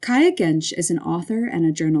Kaya Genç is an author and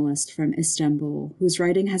a journalist from Istanbul whose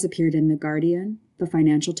writing has appeared in The Guardian, The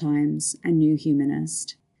Financial Times, and New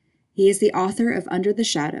Humanist. He is the author of Under the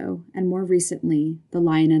Shadow and, more recently, The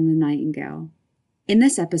Lion and the Nightingale. In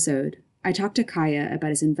this episode, I talked to Kaya about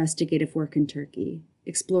his investigative work in Turkey,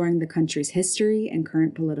 exploring the country's history and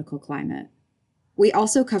current political climate. We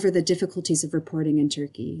also cover the difficulties of reporting in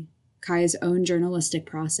Turkey, Kaya's own journalistic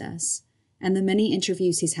process, and the many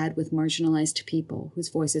interviews he's had with marginalized people whose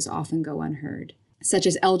voices often go unheard, such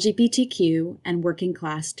as LGBTQ and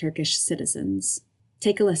working-class Turkish citizens.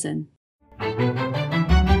 Take a listen.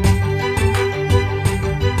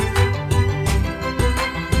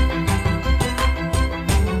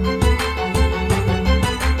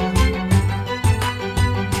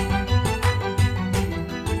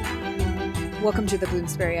 Welcome to the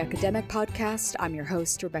Bloomsbury Academic Podcast. I'm your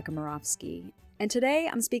host, Rebecca Moravsky. And today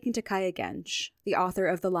I'm speaking to Kaya Genç, the author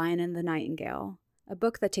of The Lion and the Nightingale, a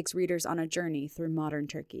book that takes readers on a journey through modern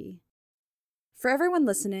Turkey. For everyone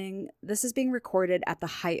listening, this is being recorded at the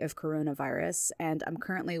height of coronavirus, and I'm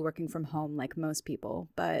currently working from home like most people,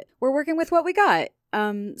 but we're working with what we got.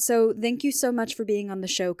 So thank you so much for being on the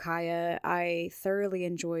show, Kaya. I thoroughly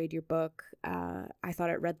enjoyed your book. I thought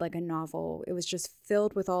it read like a novel. It was just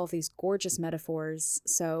filled with all of these gorgeous metaphors,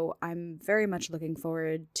 so I'm very much looking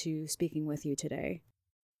forward to speaking with you today.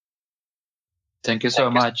 Thank you so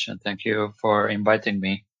much, and thank you for inviting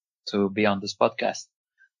me to be on this podcast.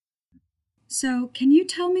 So, can you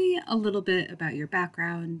tell me a little bit about your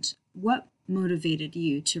background? What motivated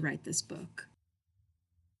you to write this book?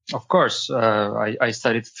 Of course, I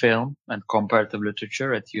studied film and comparative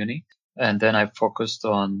literature at uni, and then I focused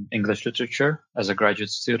on English literature as a graduate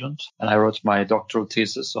student, and I wrote my doctoral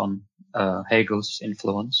thesis on Hegel's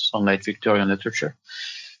influence on late Victorian literature.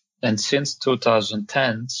 And since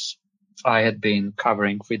 2010s, I had been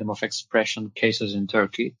covering freedom of expression cases in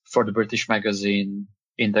Turkey for the British magazine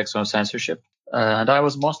Index on Censorship. And I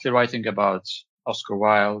was mostly writing about Oscar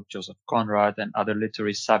Wilde, Joseph Conrad, and other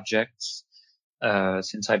literary subjects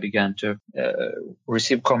since I began to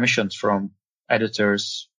receive commissions from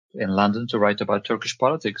editors in London to write about Turkish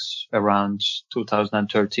politics around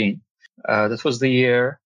 2013. That was the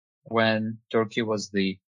year when Turkey was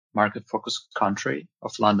the market-focused country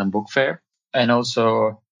of London Book Fair. And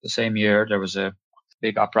also the same year, there was a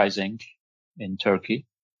big uprising in Turkey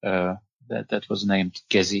that was named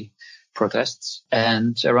Gezi protests.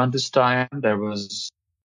 And around this time, there was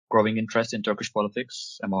growing interest in Turkish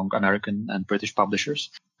politics among American and British publishers.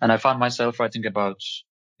 And I found myself writing about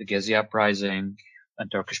the Gezi uprising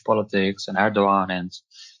and Turkish politics and Erdogan and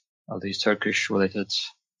all these Turkish-related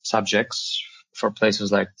subjects for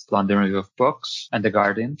places like London Review of Books and The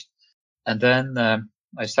Guardian. And then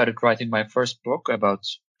I started writing my first book about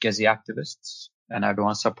Gezi activists and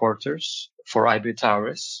Erdogan supporters for IB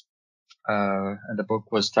Tauris. And the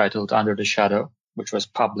book was titled Under the Shadow, which was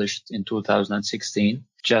published in 2016,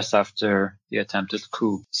 just after the attempted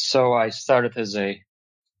coup. So I started as a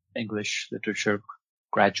English literature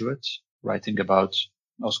graduate, writing about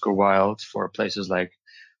Oscar Wilde for places like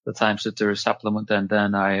the Times Literary Supplement, and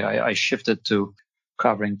then I shifted to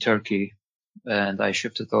covering Turkey, and I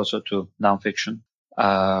shifted also to nonfiction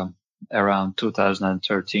around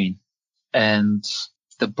 2013. And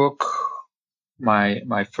the book,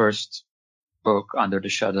 my first book, Under the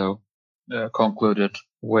Shadow, concluded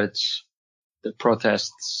with the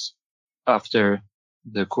protests after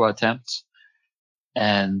the coup attempt,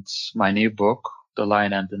 and my new book, The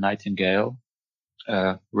Lion and the Nightingale,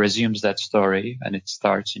 resumes that story, and it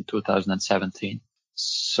starts in 2017.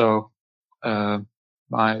 So, and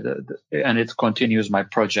it continues my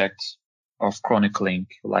project of chronicling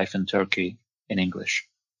life in Turkey in English.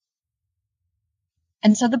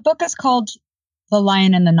 And so the book is called The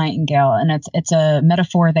Lion and the Nightingale, and it's a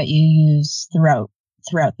metaphor that you use throughout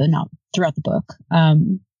the book.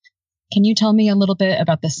 Can you tell me a little bit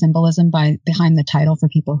about the symbolism behind the title for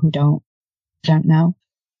people who don't know?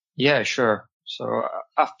 Yeah, sure. So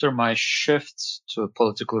after my shift to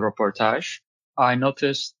political reportage, I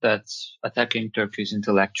noticed that attacking Turkey's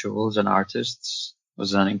intellectuals and artists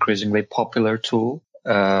was an increasingly popular tool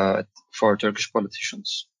for Turkish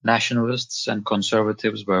politicians. Nationalists and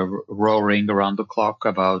conservatives were roaring around the clock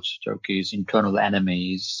about Turkey's internal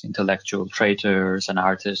enemies, intellectual traitors, and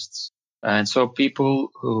artists. And so people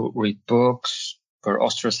who read books were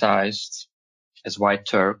ostracized as white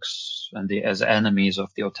Turks and as enemies of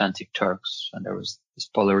the authentic Turks. And there was this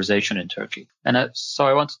polarization in Turkey. And so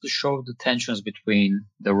I wanted to show the tensions between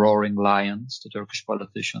the roaring lions, the Turkish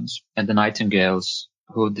politicians, and the nightingales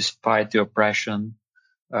who, despite the oppression,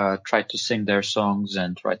 tried to sing their songs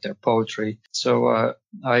and write their poetry. So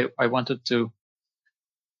I wanted to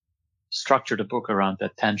structured the book around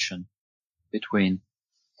that tension between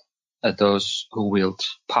those who wield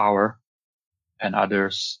power and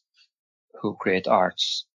others who create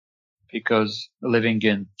arts. Because living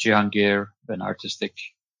in Cihangir, an artistic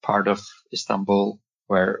part of Istanbul,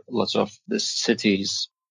 where lots of the city's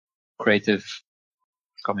creative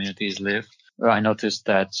communities live, I noticed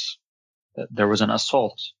that there was an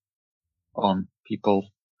assault on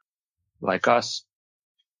people like us,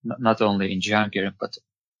 not only in Cihangir, but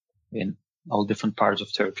in all different parts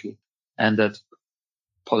of Turkey, and that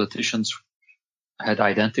politicians had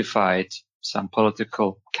identified some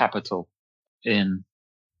political capital in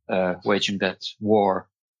waging that war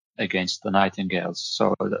against the Nightingales.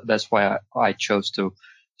 So that's why I chose to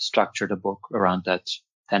structure the book around that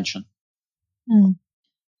tension. Mm.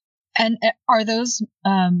 And are those,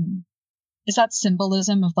 is that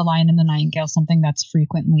symbolism of the Lion and the Nightingale something that's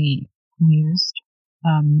frequently used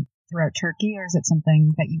throughout Turkey, or is it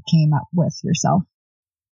something that you came up with yourself?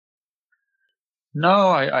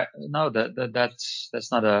 No, no,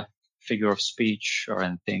 that's not a figure of speech or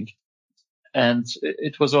anything. And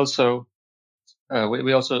it was also,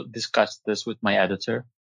 we also discussed this with my editor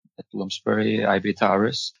at Bloomsbury, IB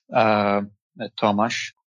Towers,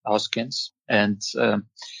 Tomasz Hoskins, and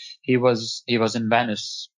he was in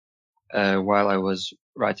Venice while I was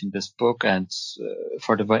writing this book and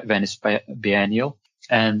for the Venice Biennial,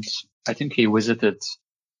 and I think he visited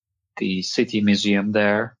the city museum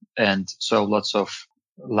there and saw lots of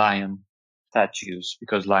lion statues,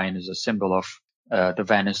 because lion is a symbol of the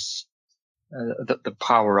Venice, the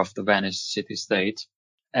power of the Venice city-state.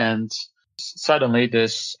 And suddenly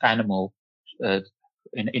this animal,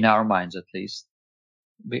 in our minds at least,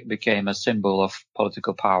 became a symbol of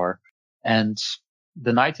political power. And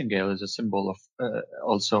the nightingale is a symbol of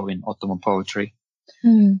also in Ottoman poetry,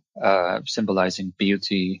 symbolizing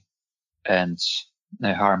beauty and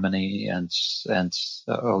harmony and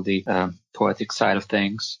all the poetic side of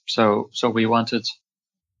things. So we wanted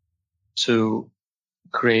to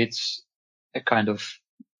create a kind of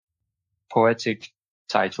poetic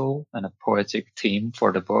title and a poetic theme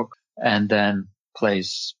for the book, and then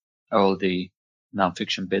place all the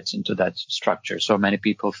nonfiction bits into that structure. So many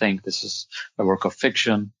people think this is a work of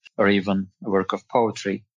fiction or even a work of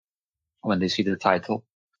poetry when they see the title,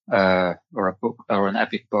 or a book or an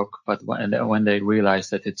epic book. But when they realize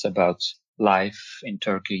that it's about life in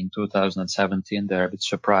Turkey in 2017, they're a bit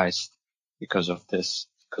surprised because of this,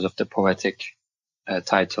 because of the poetic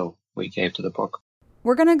title we gave to the book.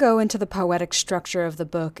 We're going to go into the poetic structure of the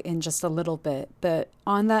book in just a little bit, but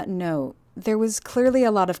on that note, there was clearly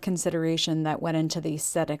a lot of consideration that went into the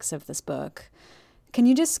aesthetics of this book. Can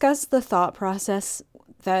you discuss the thought process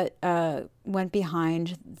that went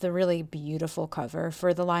behind the really beautiful cover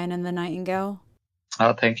for The Lion and the Nightingale?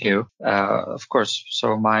 Oh, thank you. Of course.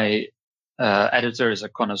 So my editor is a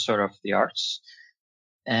connoisseur of the arts,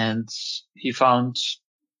 and he found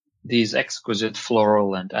these exquisite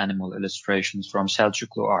floral and animal illustrations from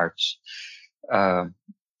Selçuklu arts.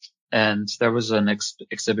 And there was an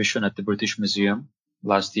exhibition at the British Museum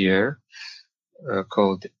last year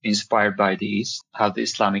called Inspired by the East, How the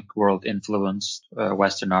Islamic World Influenced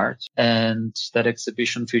Western Art. And that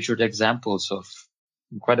exhibition featured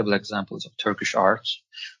incredible examples of Turkish art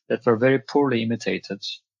that were very poorly imitated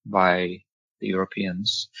by the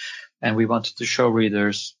Europeans. And we wanted to show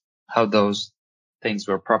readers how those things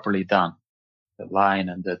were properly done. The lion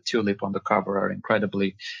and the tulip on the cover are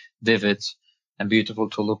incredibly vivid and beautiful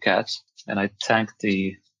to look at. And I thank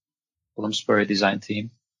the Bloomsbury design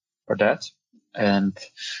team for that. And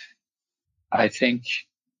I think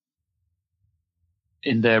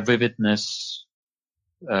in their vividness,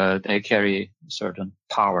 they carry a certain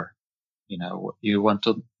power. You know, you want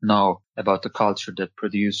to know about the culture that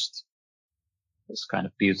produced this kind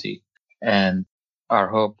of beauty. And our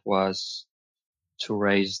hope was to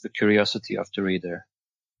raise the curiosity of the reader,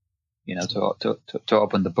 you know, to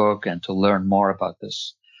open the book and to learn more about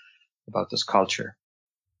this culture.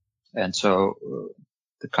 And so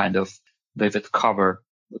the kind of vivid cover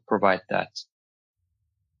would provide that.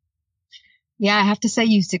 Yeah, I have to say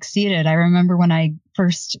you succeeded. I remember when I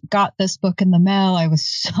first got this book in the mail, I was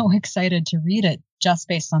so excited to read it just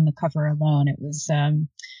based on the cover alone. It was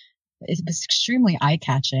extremely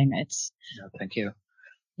eye-catching. Thank you.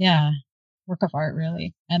 Yeah, work of art,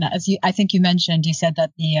 really. And I think you mentioned, you said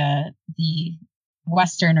that the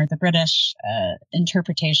Western or the British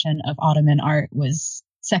interpretation of Ottoman art was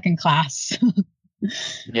second class.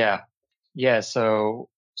 Yeah. So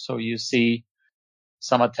you see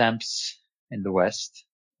some attempts in the West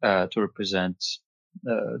to represent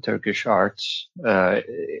Turkish art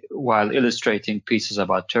while illustrating pieces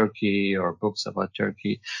about Turkey or books about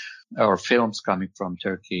Turkey. or films coming from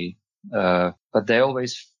Turkey, but they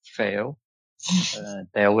always fail.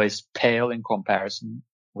 They always pale in comparison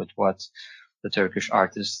with what the Turkish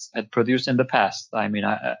artists had produced in the past. I mean,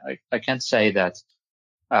 I can't say that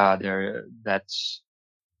that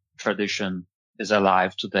tradition is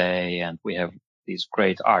alive today and we have these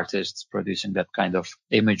great artists producing that kind of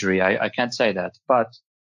imagery. I can't say that, but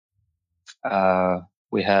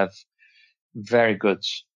we have very good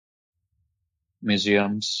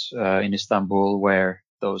museums in Istanbul where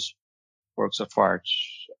those works of art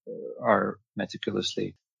are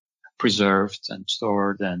meticulously preserved and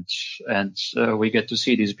stored, and we get to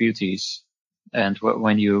see these beauties. And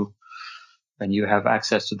when you have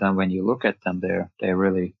access to them, when you look at them, they're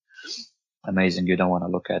really amazing. You don't want to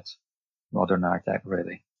look at modern art,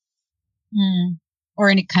 really. Or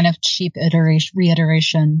any kind of cheap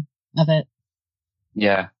reiteration of it.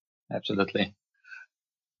 Yeah, absolutely.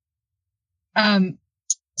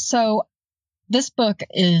 So this book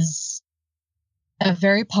is a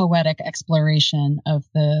very poetic exploration of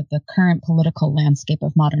the current political landscape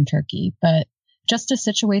of modern Turkey. But just to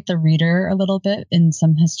situate the reader a little bit in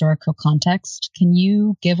some historical context, can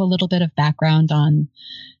you give a little bit of background on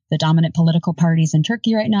the dominant political parties in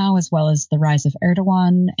Turkey right now, as well as the rise of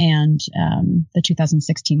Erdogan and the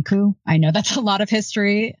 2016 coup? I know that's a lot of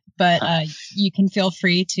history, but you can feel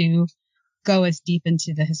free to go as deep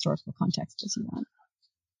into the historical context as you want.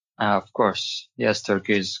 Of course. Yes,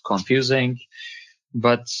 Turkey is confusing,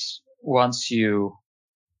 but once you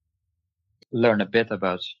learn a bit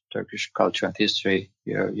about Turkish culture and history,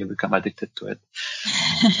 you become addicted to it.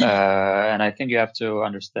 And I think you have to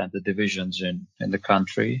understand the divisions in the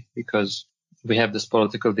country, because we have this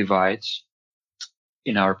political divide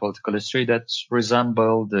in our political history that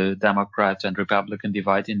resemble the Democrat and Republican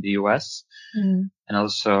divide in the US. And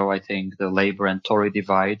also, I think, the Labour and Tory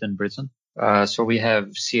divide in Britain. So we have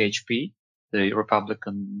CHP, the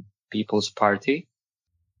Republican People's Party,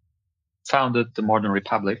 founded the modern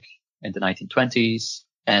republic in the 1920s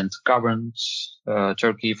and governed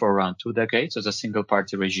Turkey for around 2 decades as a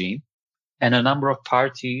single-party regime. And a number of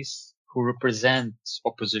parties who represent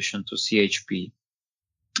opposition to CHP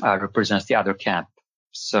represents the other camp.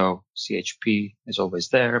 So CHP is always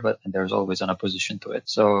there, and there's always an opposition to it.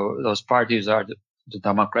 So those parties are the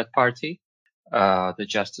Democrat Party, the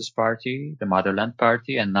Justice Party, the Motherland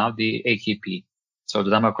Party, and now the AKP. So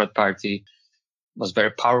the Democrat Party was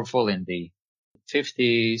very powerful in the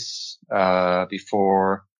 50s,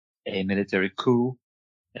 before a military coup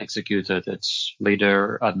executed its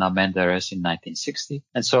leader, Adnan Menderes, in 1960.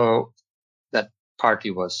 And so that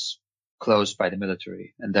party was closed by the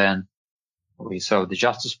military. And then we saw the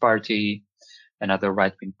Justice Party, another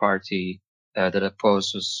right-wing party that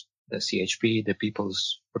opposes the CHP, the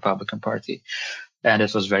People's Republican Party. And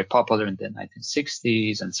it was very popular in the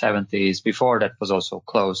 1960s and 70s. Before that was also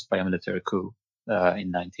closed by a military coup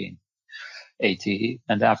in 1980.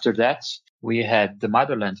 And after that, we had the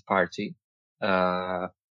Motherland Party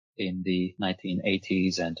in the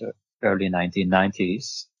 1980s and early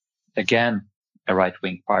 1990s. Again, a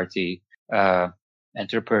right-wing party,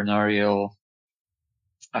 entrepreneurial,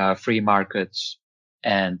 free markets,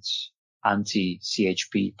 and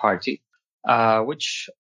anti-CHP party, which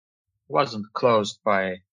wasn't closed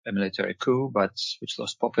by a military coup, but which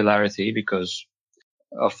lost popularity because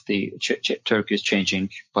of the Turkey's changing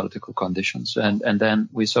political conditions. And then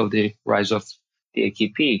we saw the rise of the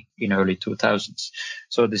AKP in early 2000s.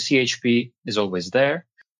 So the CHP is always there,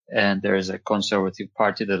 and there is a conservative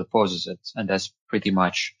party that opposes it. And that's pretty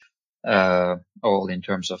much all in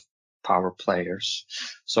terms of power players.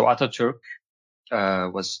 So Atatürk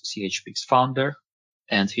was CHP's founder,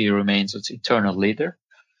 and he remains its eternal leader.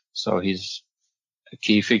 So he's a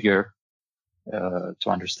key figure to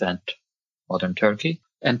understand modern Turkey.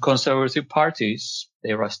 And conservative parties,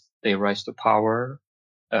 they rise to power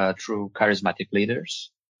through charismatic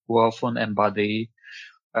leaders who often embody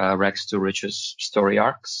rags to riches story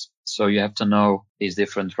arcs. So you have to know these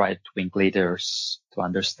different right-wing leaders to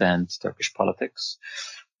understand Turkish politics,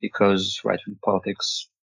 because right-wing politics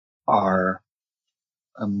are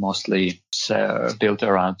mostly built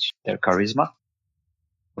around their charisma.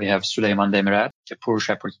 We have Süleyman Demirel, a poor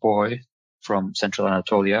shepherd boy from central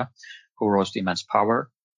Anatolia who rose to immense power.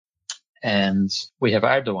 And we have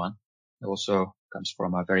Erdogan, who also comes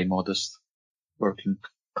from a very modest working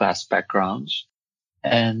class background.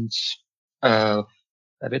 And a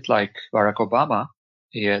bit like Barack Obama,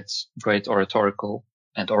 he had great oratorical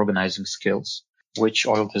and organizing skills, which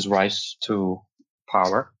oiled his rise to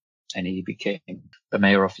power. And he became the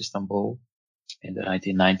mayor of Istanbul in the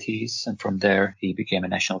 1990s. And from there, he became a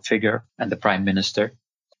national figure and the prime minister.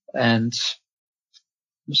 And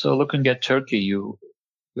So looking at Turkey, you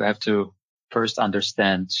have to first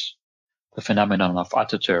understand the phenomenon of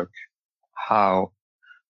Ataturk, how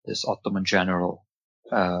this Ottoman general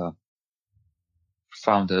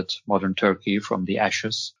founded modern Turkey from the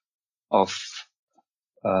ashes of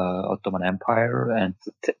Ottoman Empire, and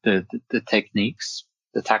the techniques,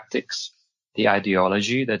 the tactics, the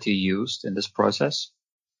ideology that he used in this process.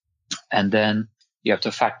 And then you have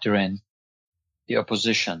to factor in the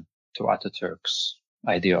opposition to Ataturk's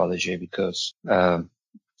ideology, because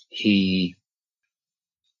he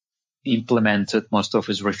implemented most of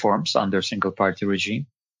his reforms under single party regime.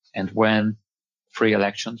 And when free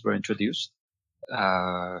elections were introduced,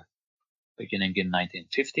 beginning in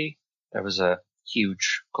 1950, there was a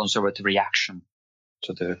huge conservative reaction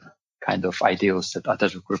to the kind of ideals that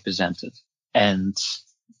Ataturk represented. And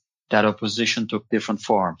that opposition took different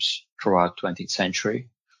forms throughout 20th century.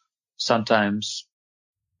 Sometimes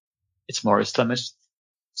it's more Islamist,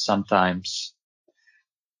 sometimes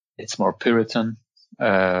it's more Puritan,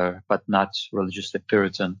 but not religiously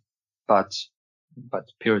Puritan, but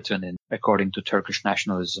Puritan according to Turkish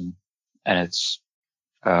nationalism and its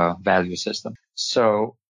value system.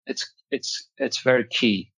 So it's very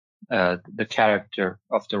key, the character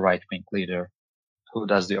of the right-wing leader who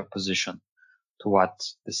does the opposition to what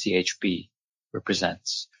the CHP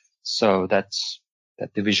represents. So that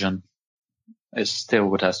division is still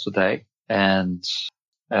with us today. And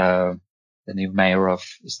the new mayor of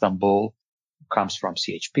Istanbul comes from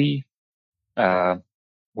CHP,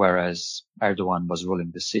 whereas Erdogan was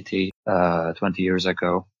ruling the city 20 years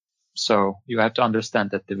ago. So you have to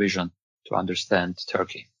understand that division to understand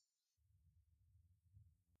Turkey.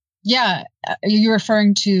 Yeah, you're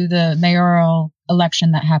referring to the mayoral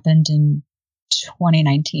election that happened in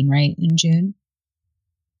 2019, right? In June?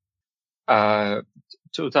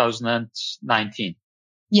 2019.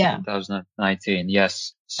 Yeah. 2019,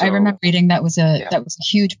 yes. So, I remember reading that was a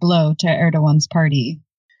huge blow to Erdogan's party.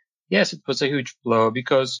 Yes, it was a huge blow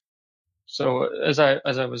because, so as I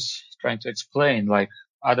was trying to explain, like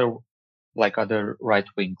other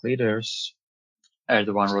right-wing leaders,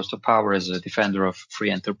 Erdogan rose to power as a defender of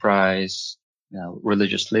free enterprise,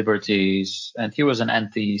 religious liberties, and he was an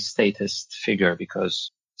anti-statist figure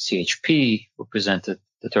because CHP represented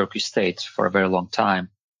the Turkish state for a very long time.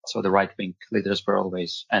 So the right-wing leaders were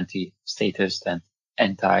always anti-statist and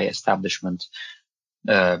anti-establishment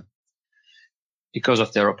because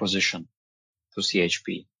of their opposition to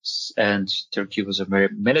CHP. And Turkey was a very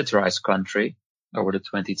militarized country over the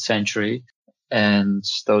 20th century, and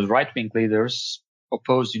those right-wing leaders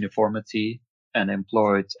opposed uniformity and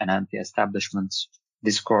employed an anti-establishment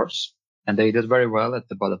discourse, and they did very well at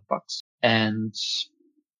the ballot box. And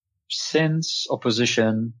since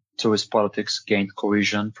opposition to his politics gained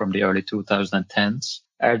cohesion from the early 2010s,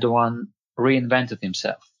 Erdogan reinvented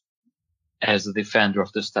himself as the defender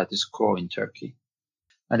of the status quo in Turkey.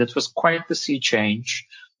 And it was quite the sea change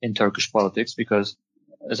in Turkish politics because,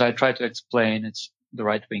 as I try to explain, it's the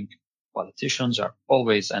right-wing politicians are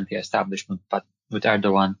always anti-establishment, but with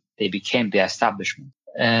Erdogan, they became the establishment.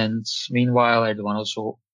 And meanwhile, Erdogan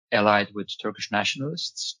also allied with Turkish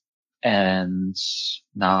nationalists. And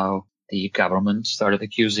now the government started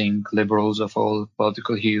accusing liberals of all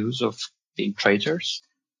political hues of being traitors.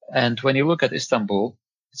 And when you look at Istanbul,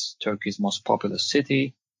 it's Turkey's most populous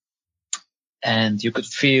city. And you could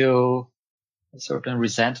feel a certain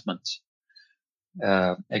resentment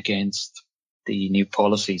against the new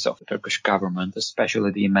policies of the Turkish government,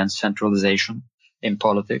 especially the immense centralization in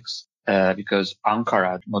politics, because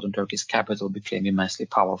Ankara, modern Turkey's capital, became immensely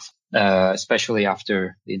powerful, especially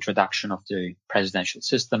after the introduction of the presidential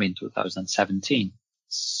system in 2017.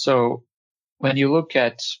 So when you look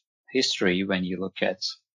at history, when you look at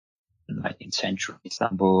the 19th century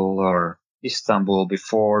Istanbul or Istanbul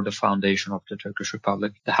before the foundation of the Turkish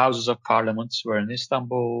Republic, the houses of parliaments were in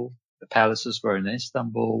Istanbul, the palaces were in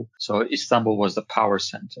Istanbul. So Istanbul was the power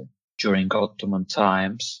center during Ottoman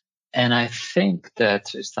times. And I think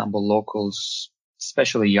that Istanbul locals,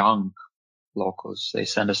 especially young locals, they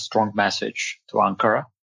send a strong message to Ankara,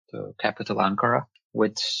 the capital Ankara,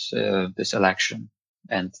 with this election.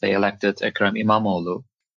 And they elected Ekrem İmamoğlu,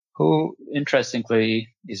 who,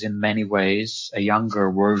 interestingly, is in many ways a younger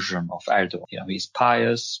version of Erdogan. He's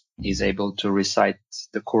pious, he's able to recite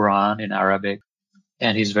the Quran in Arabic,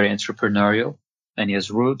 and he's very entrepreneurial, and he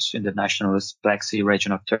has roots in the nationalist Black Sea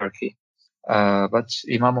region of Turkey. But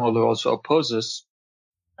İmamoğlu also opposes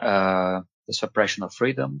the suppression of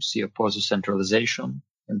freedoms. He opposes centralization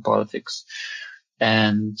in politics,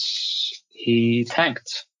 and he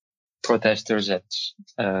thanked protesters at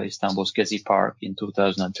Istanbul's Gezi Park in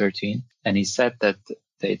 2013, and he said that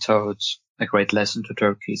they taught a great lesson to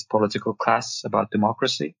Turkey's political class about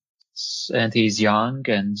democracy. And he's young,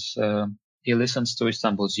 and he listens to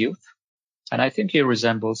Istanbul's youth. And I think he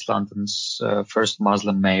resembles London's first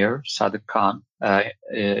Muslim mayor, Sadiq Khan,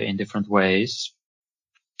 in different ways.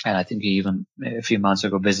 And I think he even a few months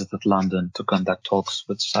ago visited London to conduct talks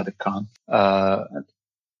with Sadiq Khan.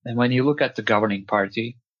 And when you look at the governing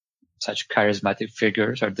party, such charismatic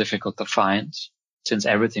figures are difficult to find, since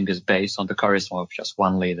everything is based on the charisma of just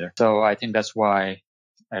one leader. So I think that's why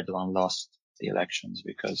Erdogan lost the elections,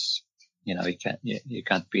 because you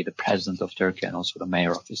can't be the president of Turkey and also the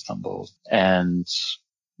mayor of Istanbul. And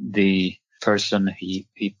the person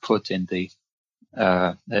he put in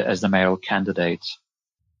as the mayoral candidate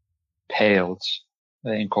paled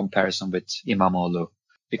in comparison with İmamoğlu,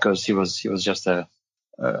 because he was just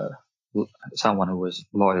someone who was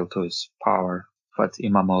loyal to his power, but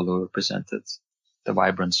İmamoğlu represented the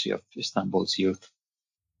vibrancy of Istanbul's youth.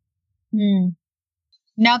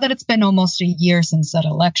 Now that it's been almost a year since that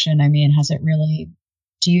election, I mean,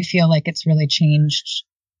 do you feel like it's really changed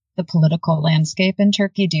the political landscape in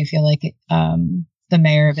Turkey? Do you feel like the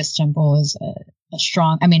mayor of Istanbul is a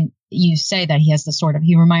strong, I mean, you say that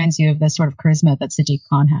he reminds you of the sort of charisma that Sadiq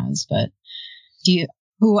Khan has, but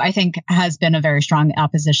who I think has been a very strong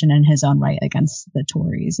opposition in his own right against the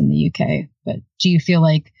Tories in the UK. But do you feel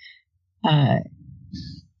like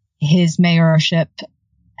his mayorship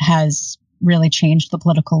has really changed the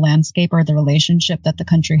political landscape or the relationship that the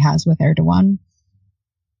country has with Erdogan?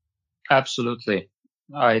 Absolutely.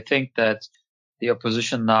 I think that the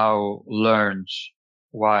opposition now learns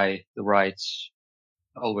why the right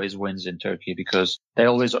always wins in Turkey, because they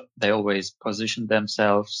always position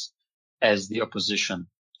themselves as the opposition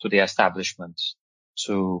to the establishment,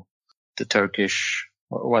 to the Turkish,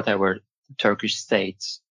 whatever Turkish state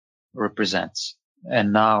represents.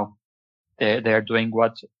 And now they're doing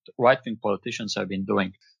what right-wing politicians have been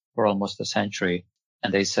doing for almost a century.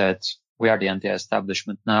 And they said, we are the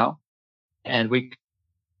anti-establishment now. And we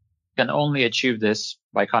can only achieve this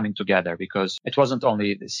by coming together, because it wasn't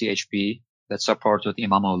only the CHP that supported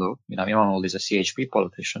İmamoğlu. İmamoğlu is a CHP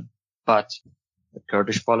politician, but the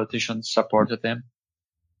Kurdish politicians supported him.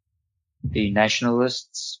 The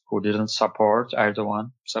nationalists who didn't support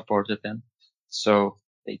Erdogan supported him. So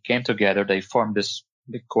they came together, they formed this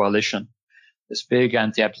big coalition, this big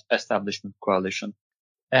anti-establishment coalition.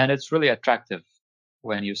 And it's really attractive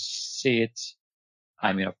when you see it.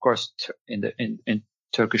 I mean, of course, in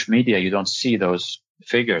Turkish media, you don't see those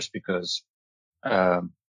figures, because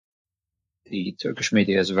the Turkish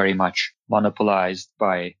media is very much monopolized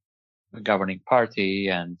by the governing party,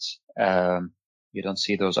 and you don't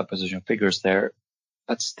see those opposition figures there.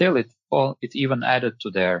 But still, it even added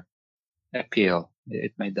to their appeal.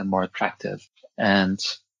 It made them more attractive. And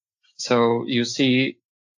so you see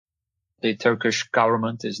the Turkish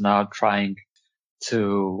government is now trying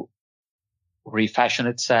to refashion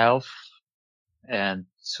itself and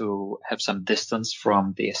to have some distance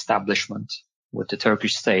from the establishment with the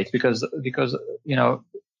Turkish state, because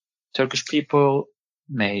Turkish people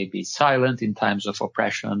may be silent in times of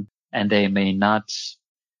oppression, and they may not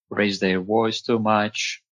raise their voice too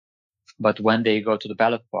much, but when they go to the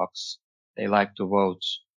ballot box, they like to vote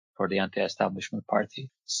for the anti-establishment party.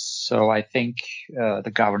 So I think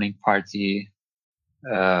the governing party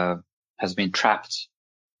has been trapped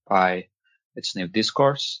by its new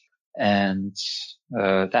discourse, and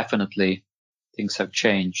definitely things have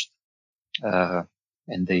changed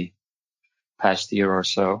in the past year or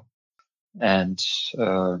so, and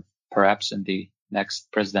perhaps in the next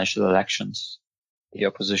presidential elections, the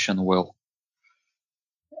opposition will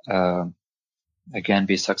again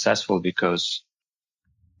be successful, because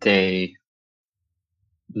they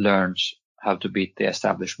learned how to beat the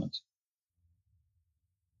establishment.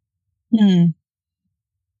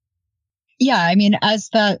 Yeah, I mean, as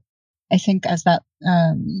that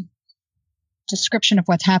description of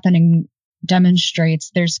what's happening demonstrates,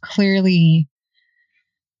 there's clearly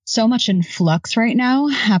so much in flux right now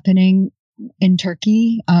happening in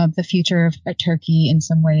Turkey. The future of Turkey in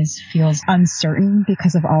some ways feels uncertain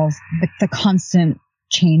because of all the constant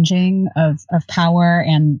changing of power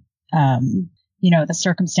and, the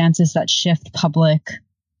circumstances that shift public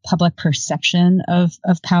perception of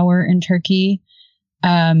power in Turkey.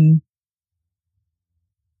 So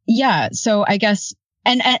I guess,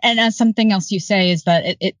 and as something else you say is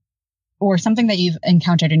that it or something that you've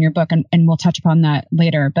encountered in your book, and we'll touch upon that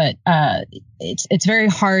later, but it's very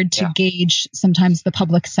hard to gauge sometimes the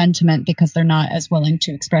public sentiment, because they're not as willing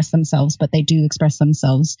to express themselves, but they do express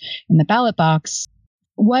themselves in the ballot box.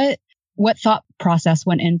 What thought process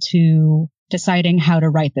went into deciding how to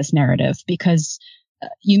write this narrative? Because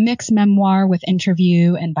you mix memoir with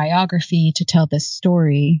interview and biography to tell this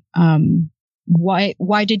story.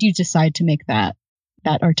 Why did you decide to make that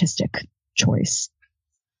artistic choice?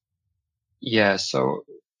 Yeah, so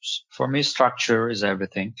for me, structure is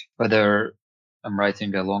everything. Whether I'm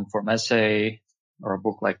writing a long form essay or a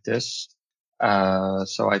book like this,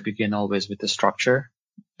 so I begin always with the structure,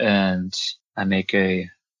 and I make a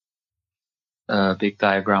big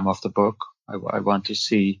diagram of the book. I want to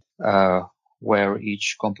see where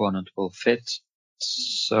each component will fit.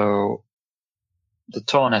 So the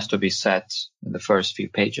tone has to be set in the first few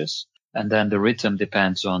pages, and then the rhythm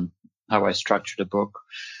depends on how I structure the book.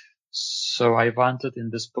 So I wanted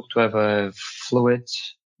in this book to have a fluid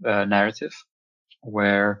narrative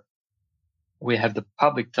where we have the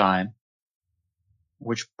public time,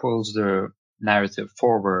 which pulls the narrative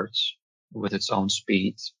forward with its own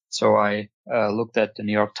speed. So I looked at the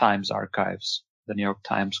New York Times archives, the New York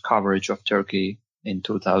Times coverage of Turkey in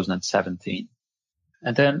 2017.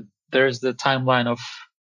 And then there's the timeline of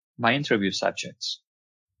my interview subjects.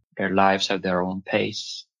 Their lives have their own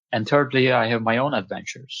pace. And thirdly, I have my own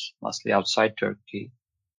adventures, mostly outside Turkey,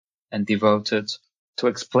 and devoted to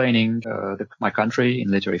explaining my country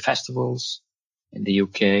in literary festivals in the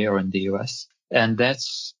UK or in the US. And that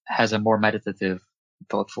has a more meditative,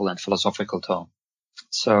 thoughtful, and philosophical tone.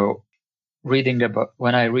 So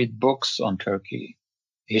when I read books on Turkey,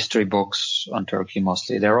 history books on Turkey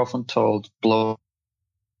mostly, they're often told blow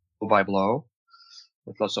by blow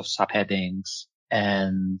with lots of subheadings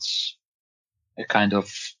and a kind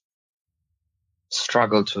of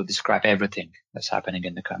struggle to describe everything that's happening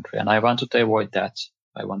in the country. And I wanted to avoid that.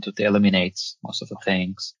 I wanted to eliminate most of the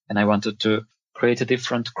things. And I wanted to create a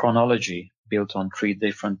different chronology built on 3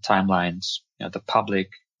 different timelines, the public,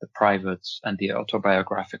 the private, and the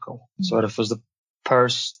autobiographical. Mm-hmm. So that was the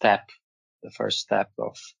first step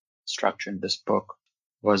of structuring this book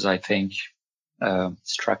was, I think,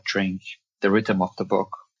 structuring the rhythm of the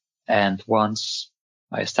book. And once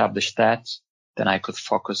I established that, then I could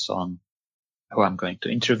focus on who I'm going to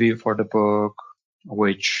interview for the book,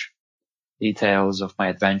 which details of my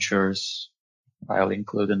adventures I'll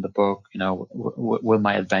include in the book. Will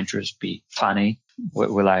my adventures be funny?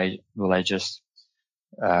 Will I just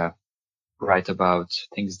write about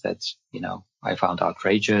things that I found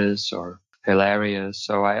outrageous or hilarious?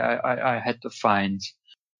 So I had to find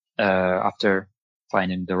after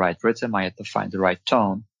finding the right rhythm, I had to find the right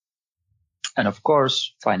tone, and of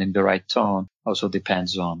course, finding the right tone also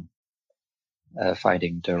depends on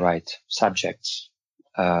finding the right subjects,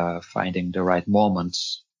 finding the right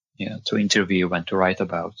moments, to interview and to write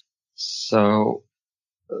about. So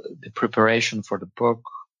the preparation for the book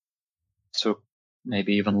took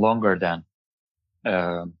maybe even longer than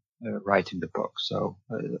writing the book. So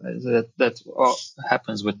that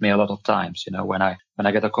happens with me a lot of times. When I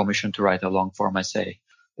get a commission to write a long form essay,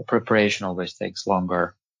 the preparation always takes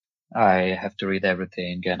longer. I have to read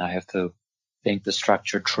everything and I have to think the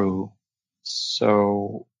structure through.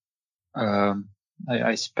 So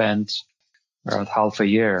I spent around half a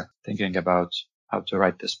year thinking about how to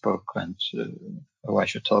write this book and who I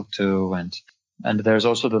should talk to, and there's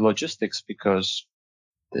also the logistics, because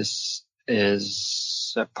this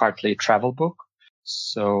is a partly travel book.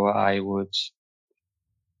 So I would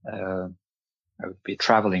be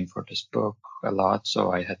traveling for this book a lot.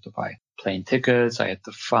 So I had to buy plane tickets. I had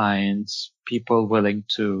to find people willing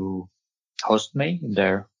to host me in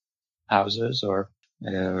their houses or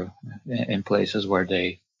in places where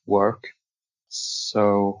they work.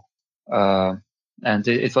 So, and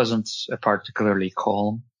it wasn't a particularly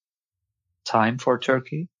calm time for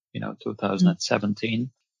Turkey, 2017,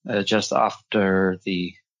 just after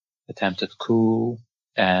the attempted coup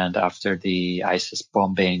and after the ISIS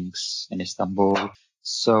bombings in Istanbul.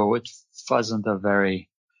 So it wasn't a very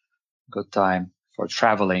good time for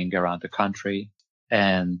traveling around the country.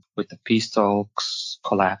 And with the peace talks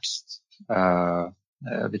collapsed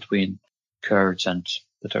between Kurds and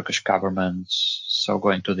the Turkish government, so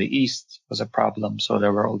going to the east was a problem. So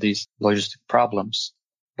there were all these logistic problems.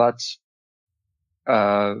 But,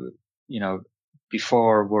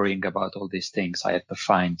 before worrying about all these things, I had to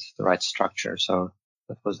find the right structure. So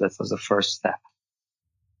that was the first step.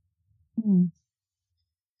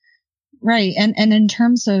 Right. And in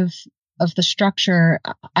terms of the structure,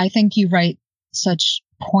 I think you write such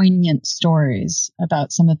poignant stories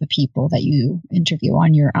about some of the people that you interview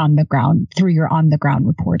through your on the ground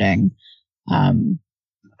reporting.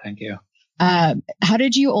 Thank you. How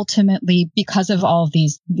did you ultimately, because of all of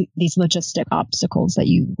these logistic obstacles that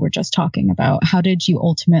you were just talking about, how did you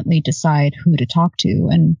ultimately decide who to talk to,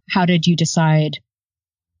 and how did you decide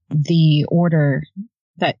the order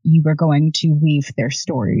that you were going to weave their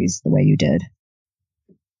stories the way you did?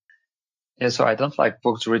 Yeah, so I don't like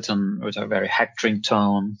books written with a very hectoring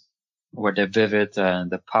tone, where the vivid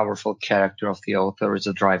and the powerful character of the author is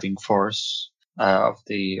a driving force of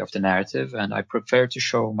the narrative, and I prefer to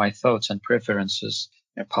show my thoughts and preferences,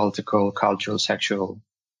 political, cultural, sexual,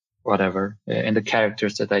 whatever, in the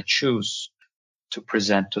characters that I choose to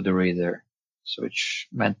present to the reader. So which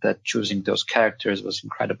meant that choosing those characters was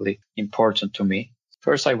incredibly important to me.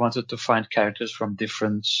 First, I wanted to find characters from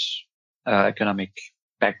different economic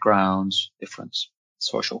backgrounds, different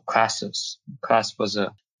social classes. Class was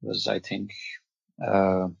I think,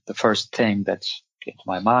 the first thing that came to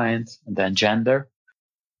my mind, and then gender,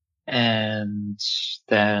 and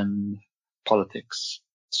then politics.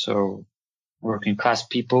 So working class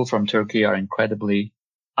people from Turkey are incredibly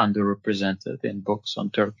underrepresented in books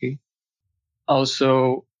on Turkey.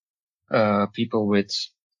 Also, people with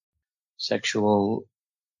sexual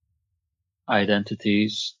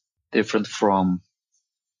identities different from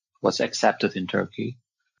what's accepted in Turkey.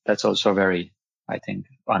 That's also very, I think,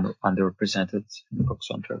 underrepresented in books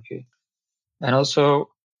on Turkey. And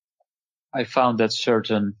also, I found that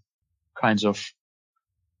certain kinds of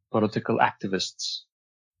political activists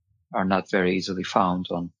are not very easily found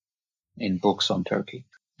in books on Turkey.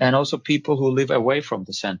 And also people who live away from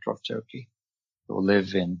the center of Turkey, who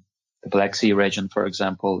live in the Black Sea region, for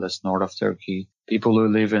example, that's north of Turkey. People who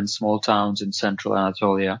live in small towns in central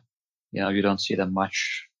Anatolia, you don't see them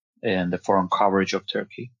much in the foreign coverage of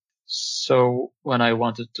Turkey. So when I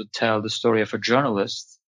wanted to tell the story of a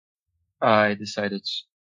journalist, I decided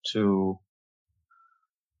to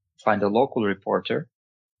find a local reporter,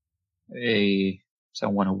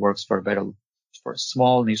 someone who works for a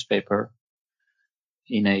small newspaper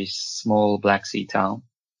in a small Black Sea town,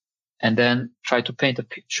 and then try to paint a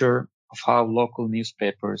picture of how local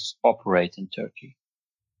newspapers operate in Turkey.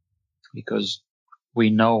 Because we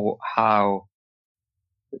know how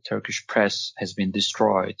the Turkish press has been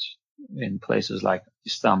destroyed in places like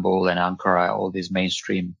Istanbul and Ankara. All these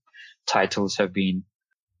mainstream titles have been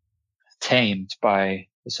tamed by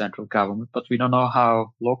the central government, but we don't know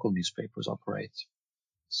how local newspapers operate.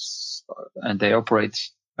 And they operate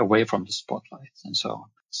away from the spotlight and so on.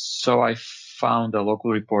 So I found a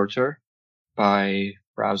local reporter by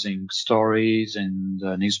browsing stories in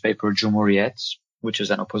the newspaper Cumhuriyet, which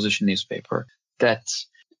is an opposition newspaper that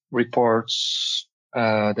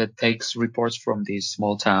takes reports from these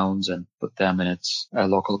small towns and put them in its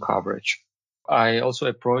local coverage. I also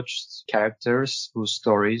approached characters whose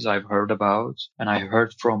stories I've heard about, and I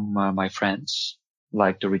heard from my friends,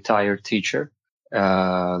 like the retired teacher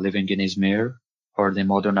living in Izmir, or the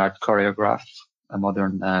modern art choreographer, a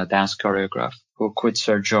modern dance choreographer who quits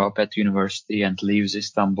her job at university and leaves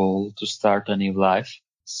Istanbul to start a new life.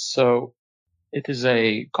 So it is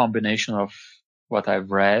a combination of what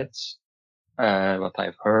I've read, what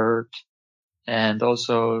I've heard, and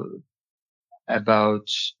also about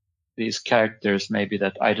these characters maybe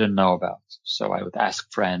that I don't know about. So I would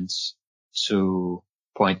ask friends to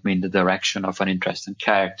point me in the direction of an interesting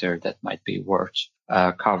character that might be worth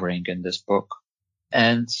covering in this book.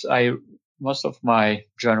 And most of my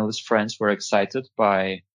journalist friends were excited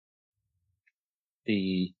by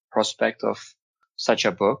the prospect of such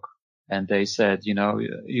a book. And they said,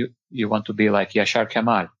 you want to be like Yaşar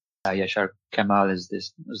Kemal. Yaşar Kemal is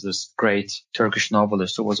this great Turkish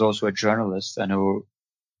novelist who was also a journalist and who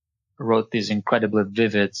wrote these incredibly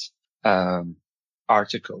vivid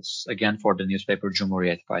articles, again for the newspaper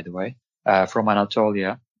Cumhuriyet, by the way, from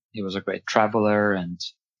Anatolia. He was a great traveler, and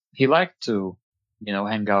he liked to,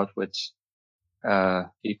 hang out with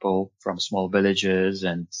people from small villages,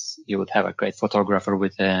 and he would have a great photographer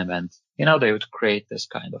with him, and they would create this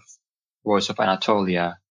kind of voice of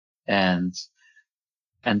Anatolia, and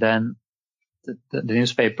then the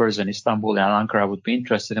newspapers in Istanbul and Ankara would be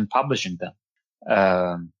interested in publishing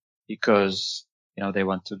them. Because, they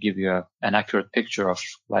want to give you an accurate picture of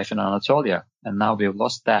life in Anatolia. And now we've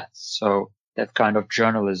lost that. So that kind of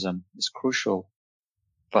journalism is crucial,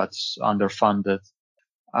 but underfunded.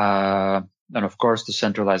 And of course, the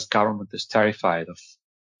centralized government is terrified of,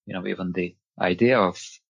 even the idea of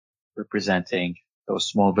representing those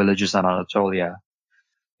small villages in Anatolia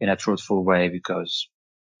in a truthful way, because,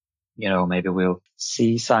 maybe we'll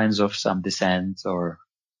see signs of some dissent or,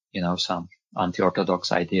 some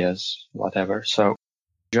anti-orthodox ideas, whatever. So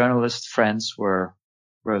journalist friends were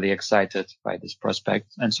really excited by this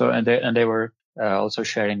prospect. And they were also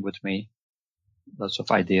sharing with me lots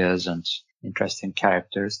of ideas and interesting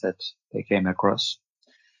characters that they came across.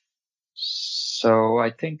 So I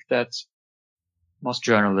think that most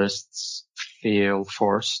journalists feel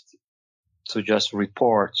forced to just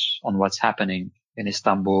report on what's happening in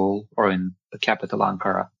Istanbul or in the capital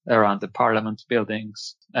Ankara, around the parliament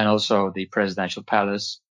buildings and also the presidential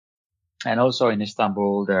palace. And also in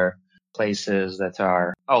Istanbul, there are places that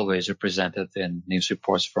are always represented in news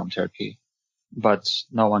reports from Turkey, but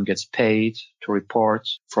no one gets paid to report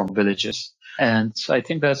from villages. And I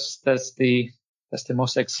think that's the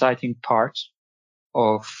most exciting part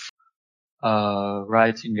of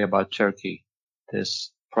writing about Turkey,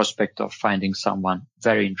 this prospect of finding someone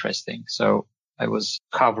very interesting. So I was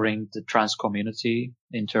covering the trans community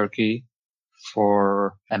in Turkey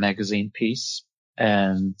for a magazine piece,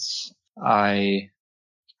 and I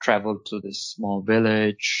traveled to this small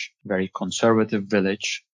village, very conservative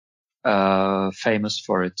village, famous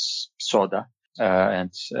for its soda,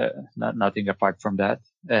 and nothing apart from that.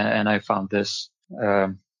 And I found this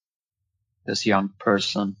young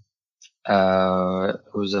person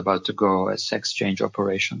who's about to go a sex change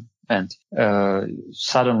operation. And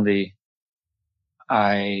suddenly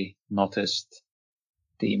I noticed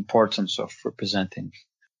the importance of representing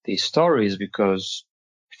these stories, because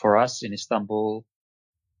for us in Istanbul,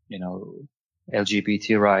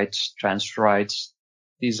 LGBT rights, trans rights,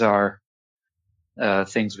 these are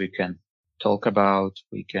things we can talk about.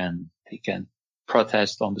 We can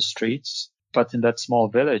protest on the streets. But in that small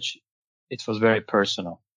village, it was very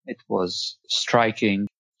personal. It was striking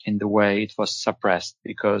in the way it was suppressed,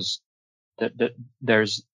 because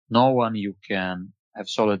there's no one you can have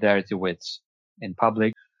solidarity with in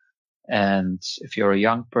public. And if you're a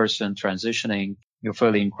young person transitioning, you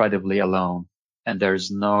feel incredibly alone, and there's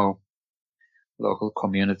no local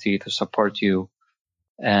community to support you.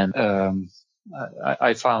 And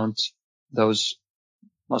I found most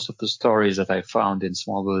of the stories that I found in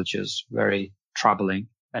small villages very troubling,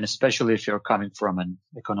 and especially if you're coming from an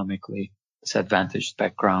economically disadvantaged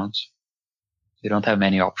background, you don't have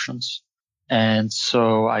many options. And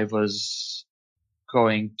so I was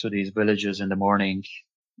going to these villages in the morning.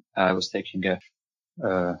 I was taking an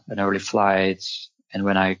early flight, and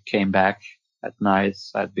when I came back at night,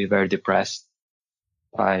 I'd be very depressed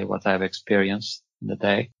by what I've experienced in the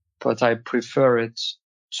day. But I prefer it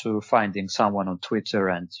to finding someone on Twitter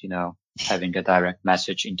and, having a direct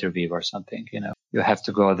message interview or something. You have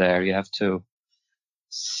to go there. You have to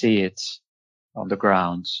see it on the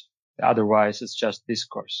ground. Otherwise, it's just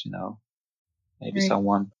discourse, Maybe Right.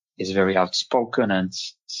 someone is very outspoken and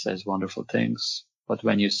says wonderful things. But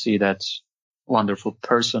when you see that wonderful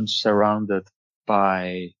person surrounded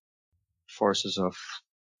by forces of,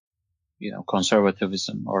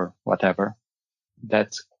 conservatism or whatever,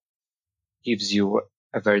 that gives you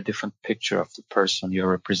a very different picture of the person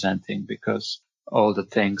you're representing, because all the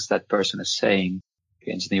things that person is saying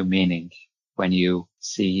gains new meaning when you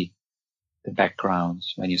see the background,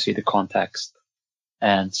 when you see the context.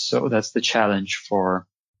 And so that's the challenge for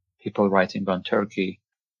people writing on Turkey.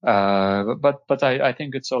 But I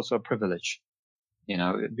think it's also a privilege,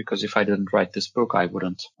 because if I didn't write this book, I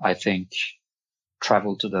wouldn't, I think,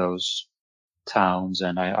 travel to those towns,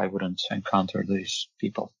 and I wouldn't encounter these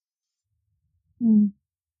people. Mm.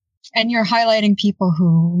 And you're highlighting people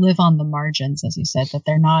who live on the margins, as you said, that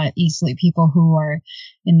they're not easily people who are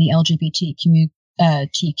in the LGBTQ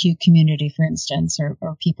community, for instance,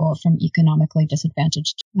 or people from economically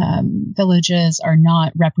disadvantaged villages are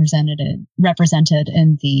not represented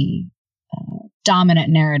in the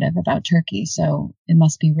dominant narrative about Turkey. So it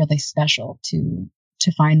must be really special to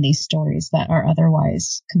find these stories that are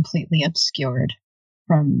otherwise completely obscured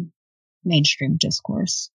from mainstream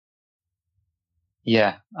discourse.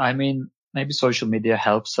 Yeah, I mean, maybe social media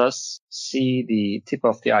helps us see the tip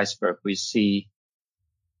of the iceberg. We see,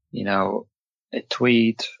 a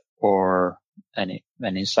tweet or an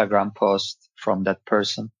Instagram post from that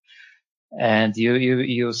person, and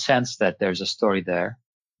you sense that there's a story there,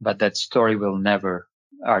 but that story will never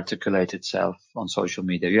articulate itself on social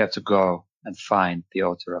media. You have to go and find the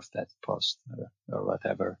author of that post or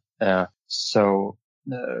whatever. So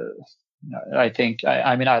I think,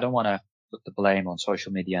 I mean, I don't want to put the blame on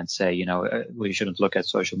social media and say, we shouldn't look at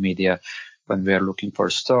social media when we're looking for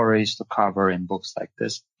stories to cover in books like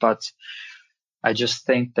this. But I just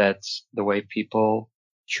think that the way people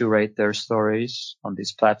curate their stories on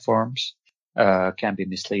these platforms can be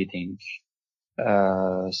misleading.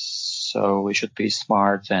 So we should be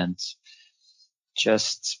smart and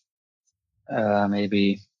just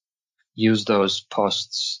maybe use those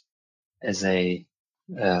posts as a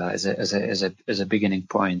beginning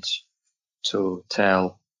point to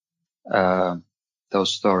tell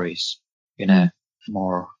those stories in a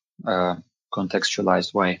more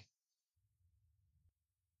contextualized way.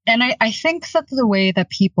 And I think that the way that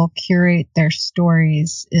people curate their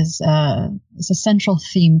stories is a central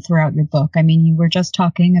theme throughout your book. I mean, you were just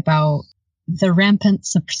talking about the rampant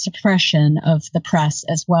suppression of the press,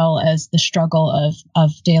 as well as the struggle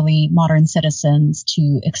of daily modern citizens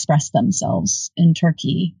to express themselves in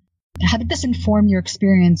Turkey. How did this inform your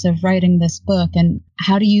experience of writing this book? And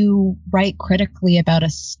how do you write critically about a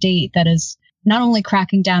state that is not only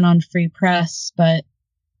cracking down on free press, but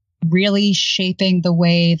really shaping the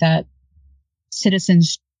way that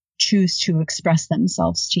citizens choose to express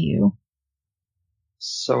themselves to you?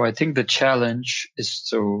 So I think the challenge is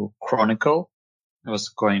to chronicle what's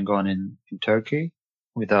going on in Turkey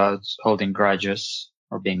without holding grudges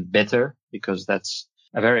or being bitter, because that's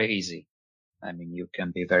very easy. I mean, you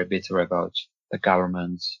can be very bitter about the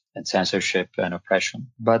government and censorship and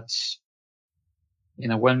oppression. But,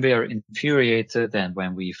 when we are infuriated and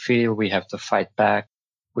when we feel we have to fight back,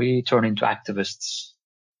 we turn into activists,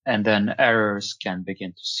 and then errors can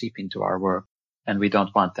begin to seep into our work, and we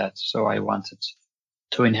don't want that. So I wanted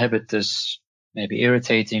to inhibit this maybe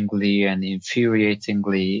irritatingly and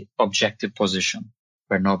infuriatingly objective position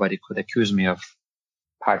where nobody could accuse me of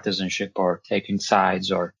partisanship or taking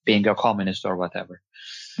sides or being a communist or whatever.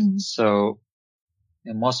 Mm-hmm. So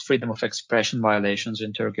most freedom of expression violations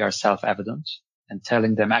in Turkey are self-evident, and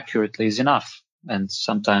telling them accurately is enough. And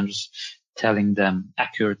sometimes telling them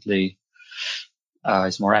accurately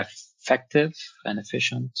is more effective and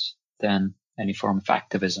efficient than any form of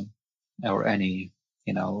activism or any,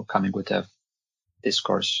 coming with a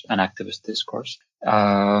discourse, an activist discourse.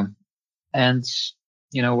 And,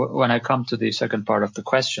 when I come to the second part of the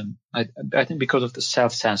question, I think because of the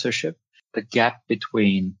self-censorship, the gap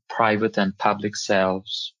between private and public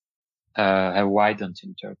selves have widened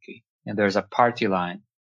in Turkey. And there's a party line,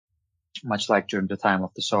 much like during the time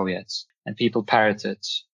of the Soviets. And people parrot it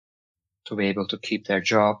to be able to keep their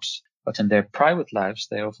jobs. But in their private lives,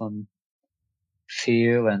 they often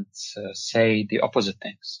feel and say the opposite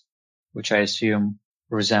things, which I assume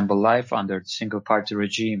resemble life under the single-party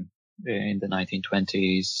regime in the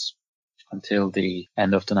 1920s until the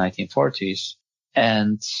end of the 1940s.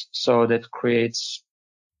 And so that creates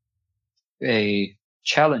a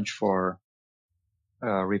challenge for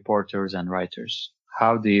reporters and writers.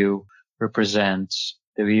 How do you represent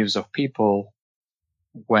the views of people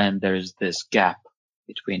when there is this gap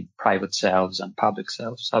between private selves and public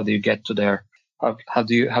selves? How do you get to their, how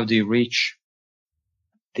do you reach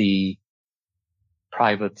the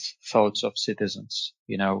private thoughts of citizens?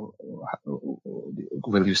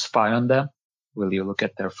 Will you spy on them? Will you look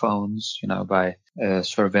at their phones, by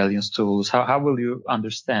surveillance tools? How will you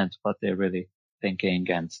understand what they're really thinking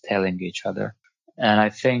and telling each other? And I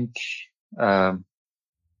think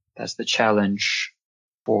that's the challenge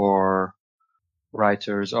for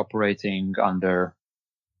writers operating under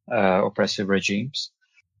oppressive regimes.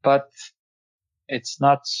 But it's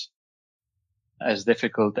not as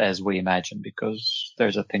difficult as we imagine, because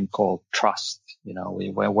there's a thing called trust.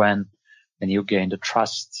 When you gain the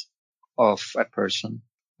trust of a person,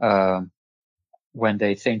 when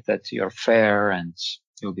they think that you're fair and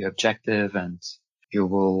you'll be objective and you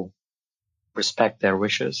will respect their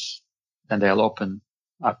wishes, then they'll open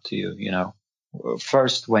up to you.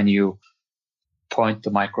 First, when you point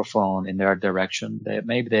the microphone in their direction,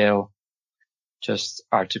 maybe they'll just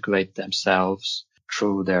articulate themselves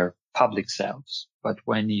through their public selves. But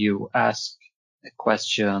when you ask a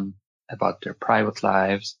question about their private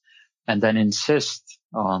lives and then insist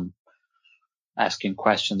on asking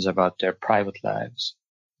questions about their private lives,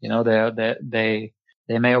 they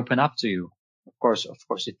may open up to you. Of course,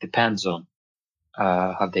 it depends on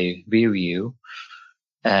how they view you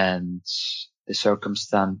and the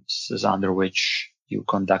circumstances under which you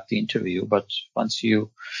conduct the interview. But once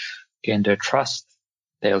you gain their trust,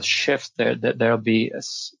 they'll shift. There'll be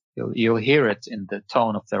you'll hear it in the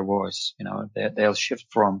tone of their voice. They'll shift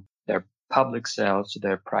from their public selves to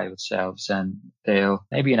their private selves, and they'll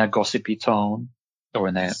maybe in a gossipy tone or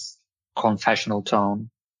in a confessional tone,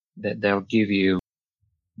 they'll give you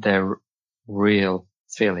their real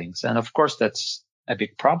feelings. And of course, that's a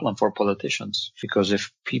big problem for politicians, because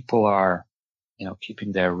if people are,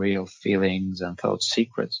 keeping their real feelings and thoughts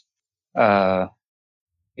secret,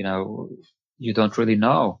 you don't really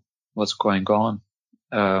know what's going on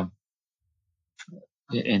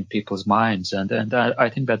in people's minds. And I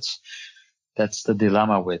think that's the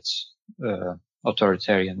dilemma with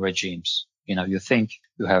authoritarian regimes. You think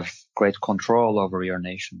you have great control over your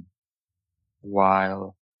nation,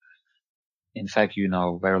 while in fact you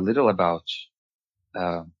know very little about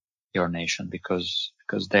your nation, because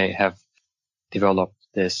they have developed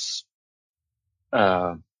this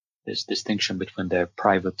this distinction between their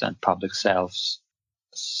private and public selves.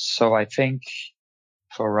 So I think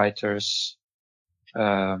for writers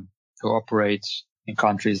who operate in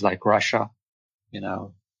countries like Russia,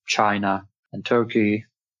 China and Turkey,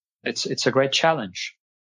 it's a great challenge.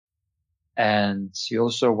 And you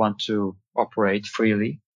also want to operate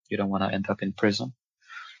freely. You don't want to end up in prison.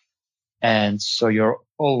 And so you're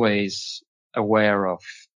always aware of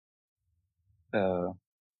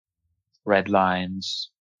red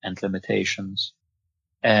lines and limitations.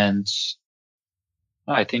 And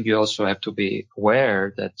I think you also have to be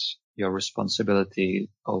aware that your responsibility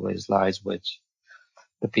always lies with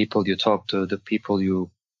the people you talk to, the people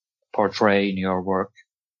you portray in your work.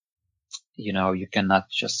 You cannot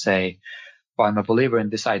just say, well, I'm a believer in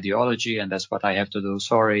this ideology and that's what I have to do.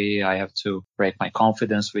 Sorry, I have to break my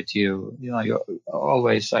confidence with you. You're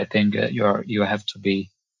always, I think, you have to be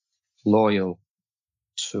loyal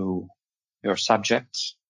to your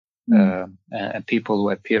subjects and people who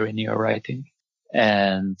appear in your writing.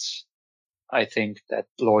 And I think that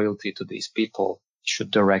loyalty to these people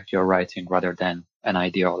should direct your writing rather than an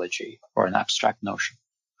ideology or an abstract notion.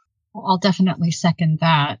 Well, I'll definitely second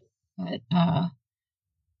that. But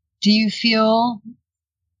do you feel,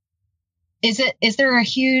 is there a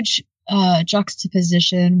huge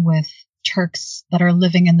juxtaposition with Turks that are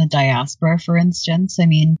living in the diaspora, for instance? I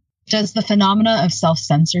mean, does the phenomena of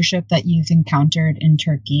self-censorship that you've encountered in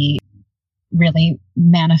Turkey really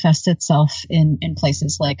manifest itself in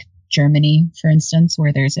places like Germany, for instance,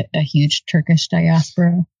 where there's a huge Turkish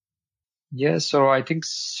diaspora? Yeah, so I think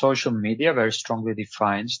social media very strongly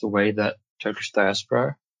defines the way that Turkish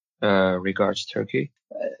diaspora regards Turkey.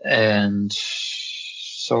 And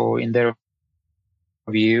so in their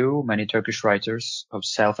view, many Turkish writers have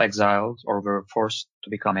self-exiled or were forced to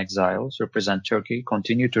become exiles represent Turkey,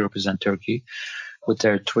 continue to represent Turkey with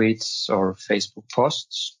their tweets or Facebook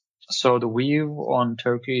posts. So the view on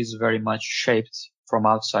Turkey is very much shaped from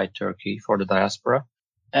outside Turkey for the diaspora.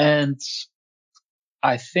 And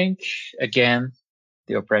I think, again,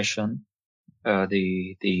 the oppression,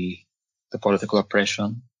 the political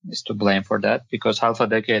oppression is to blame for that, because half a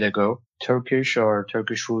decade ago, Turkish or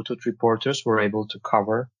Turkish-rooted reporters were able to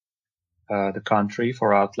cover the country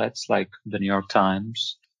for outlets like the New York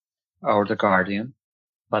Times or the Guardian.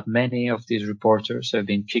 But many of these reporters have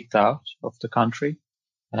been kicked out of the country.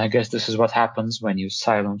 And I guess this is what happens when you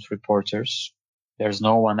silence reporters. There's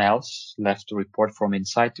no one else left to report from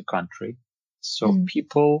inside the country. So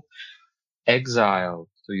people exiled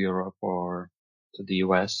to Europe or to the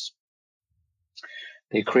US,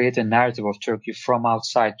 they create a narrative of Turkey from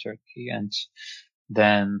outside Turkey. And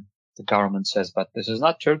then the government says, but this is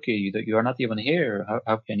not Turkey. You are not even here.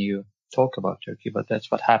 How can you talk about Turkey? But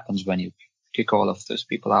that's what happens when you kick all of those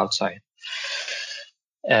people outside.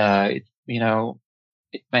 It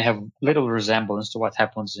may have little resemblance to what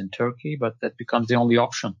happens in Turkey, but that becomes the only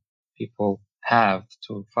option people have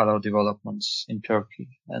to follow developments in Turkey.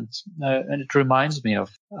 And it reminds me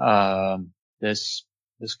of this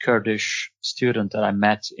Kurdish student that I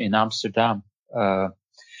met in Amsterdam. I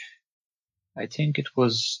think it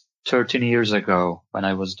was 13 years ago when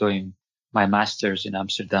I was doing my master's in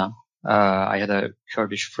Amsterdam. I had a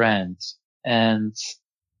Kurdish friend, and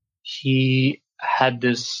he had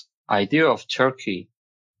this idea of Turkey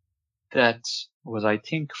that was, I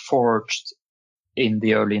think, forged in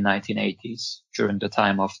the early 1980s during the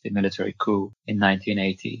time of the military coup in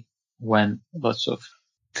 1980, when lots of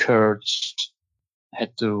Kurds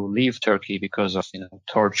had to leave Turkey because of,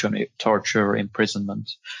 torture,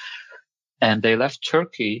 imprisonment. And they left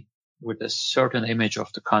Turkey with a certain image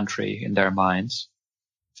of the country in their minds.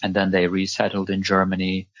 And then they resettled in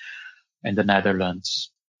Germany, in the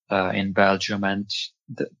Netherlands, in Belgium. And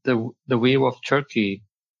the view of Turkey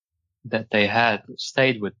that they had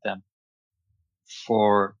stayed with them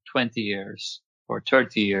for 20 years, for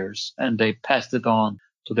 30 years, and they passed it on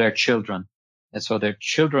to their children. And so their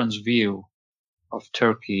children's view of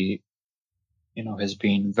Turkey, has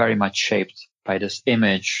been very much shaped by this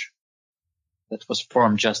image that was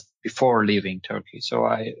formed just before leaving Turkey. So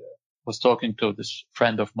I was talking to this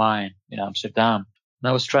friend of mine in Amsterdam, and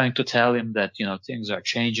I was trying to tell him that, things are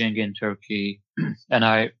changing in Turkey. And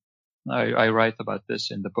I write about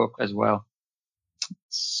this in the book as well.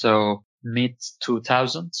 So mid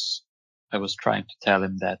 2000s, I was trying to tell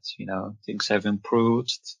him that, things have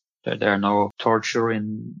improved, that there are no torture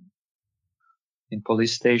in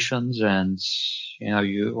police stations, and,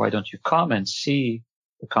 why don't you come and see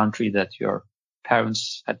the country that your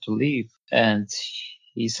parents had to leave? And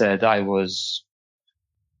he said, I was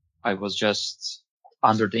just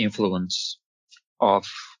under the influence of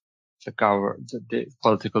the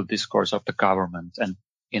political discourse of the government, and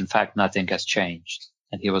in fact, nothing has changed.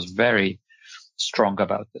 And he was very strong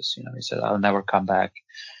about this. He said, I'll never come back.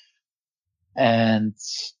 And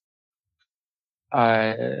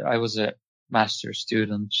I was a master's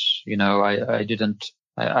student. I didn't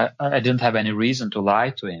have any reason to lie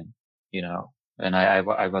to him, and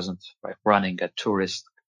I wasn't like running a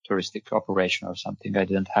touristic operation or something. I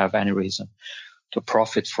didn't have any reason to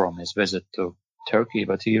profit from his visit to Turkey,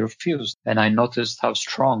 but he refused. And I noticed how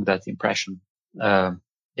strong that impression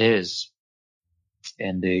is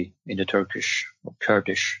in the Turkish or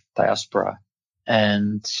Kurdish diaspora.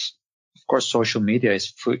 And of course, social media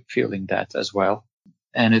is feeling that as well.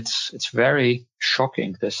 And it's very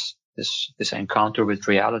shocking, this encounter with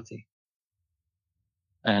reality.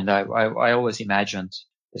 And I always imagined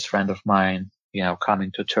this friend of mine,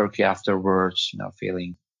 coming to Turkey afterwards,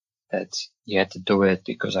 feeling that he had to do it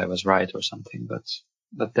because I was right or something.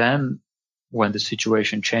 But then when the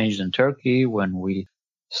situation changed in Turkey, when we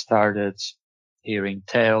started hearing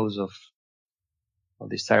tales of all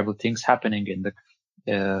these terrible things happening in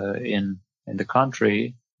the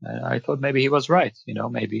country, I thought maybe he was right.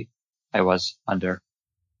 Maybe I was under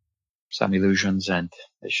some illusions, and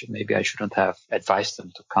maybe I shouldn't have advised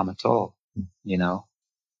him to come at all.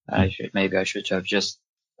 I should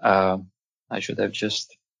have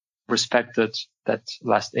just respected that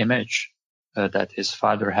last image that his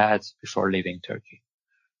father had before leaving Turkey.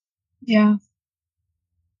 Yeah,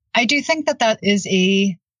 I do think that is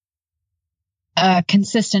a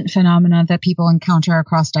consistent phenomenon that people encounter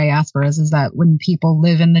across diasporas, is that when people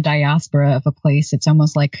live in the diaspora of a place, it's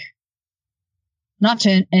almost like, not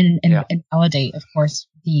to invalidate, of course,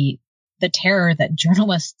 the terror that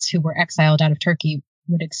journalists who were exiled out of Turkey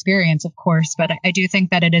would experience, of course, but I do think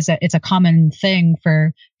that it's a common thing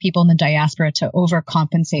for people in the diaspora to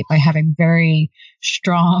overcompensate by having very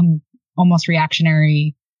strong, almost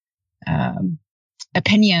reactionary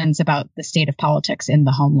opinions about the state of politics in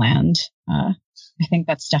the homeland. I think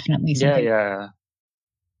that's definitely something. Yeah.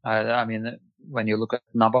 I mean, when you look at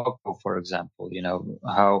Nabokov, for example,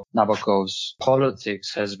 how Nabokov's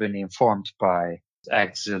politics has been informed by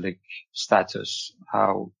exilic status,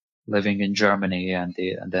 how living in Germany and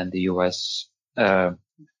then the US, under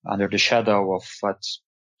the shadow of what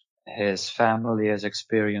his family has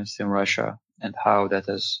experienced in Russia, and how that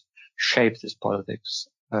has shaped his politics.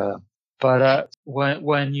 But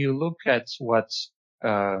when you look at what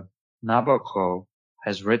Nabokov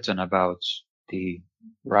has written about the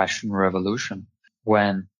Russian Revolution,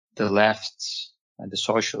 when the left and the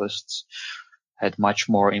socialists had much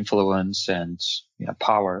more influence and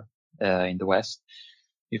power in the West,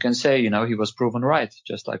 you can say, he was proven right,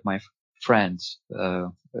 just like my friend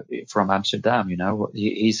from Amsterdam.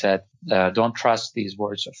 He said, don't trust these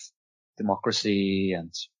words of democracy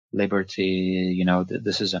and liberty.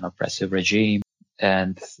 This is an oppressive regime.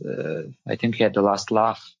 And I think he had the last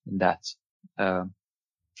laugh in that.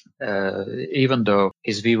 Even though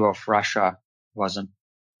his view of Russia wasn't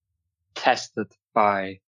tested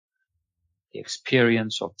by the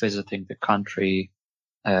experience of visiting the country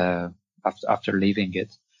after leaving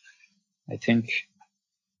it, I think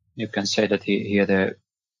you can say that he had a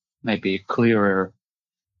maybe clearer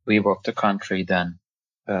view of the country than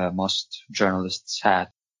most journalists had.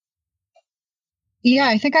 Yeah,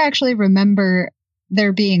 I think I actually remember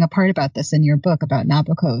there being a part about this in your book about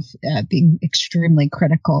Nabokov being extremely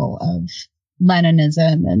critical of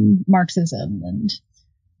Leninism and Marxism.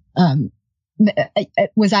 And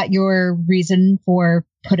was that your reason for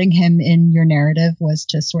putting him in your narrative, was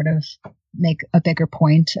to sort of make a bigger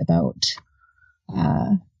point about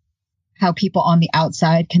how people on the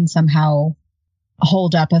outside can somehow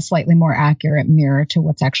hold up a slightly more accurate mirror to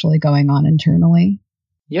what's actually going on internally?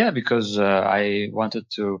 Yeah, because I wanted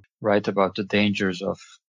to write about the dangers of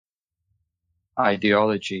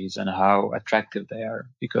ideologies and how attractive they are.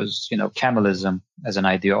 Because, Kemalism as an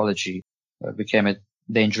ideology became a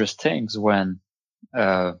dangerous thing when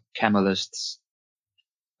Kemalists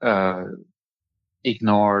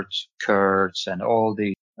ignored Kurds and all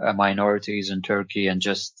the minorities in Turkey and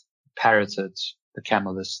just parroted the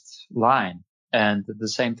Kemalist line. And the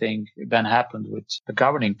same thing then happened with the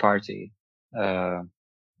governing party.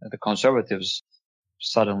 The conservatives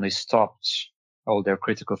suddenly stopped all their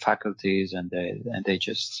critical faculties, and they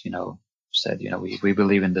just, said, we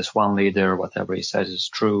believe in this one leader, whatever he says is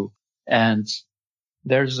true. And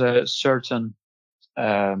there's a certain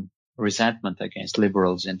resentment against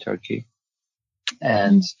liberals in Turkey,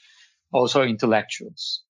 and also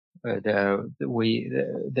intellectuals.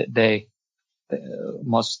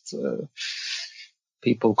 Most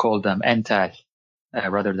people call them entel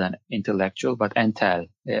rather than intellectual, but entel,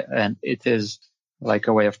 and it is like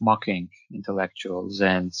a way of mocking intellectuals.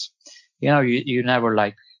 And, you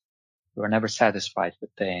were never satisfied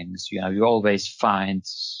with things. You always find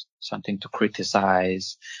something to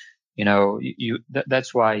criticize.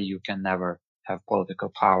 That's why you can never have political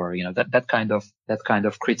power. That kind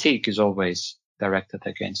of critique is always directed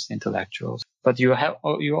against intellectuals. But you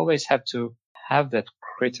always have to have that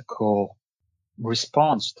critical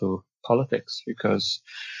response to politics, because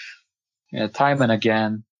time and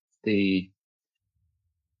again the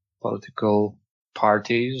political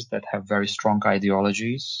parties that have very strong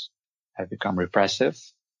ideologies have become repressive.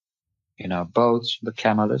 Both the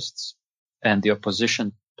Kemalists and the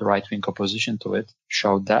opposition, the right-wing opposition to it,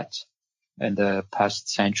 showed that in the past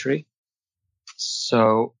century.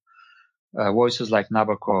 So voices like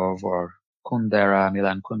Nabokov or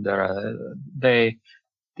Milan Kundera,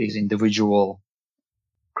 these individual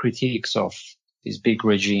critiques of these big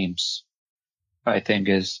regimes, I think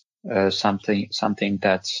is something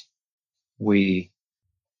that we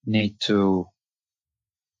need to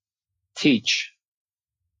teach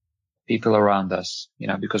people around us,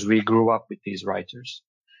 because we grew up with these writers,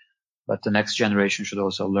 but the next generation should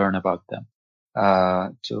also learn about them,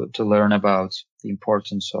 to learn about the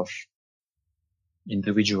importance of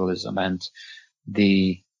individualism and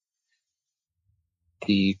the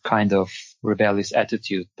kind of rebellious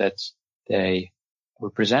attitude that they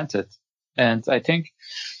represented. And I think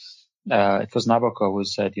it was Nabokov who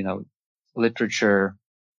said, literature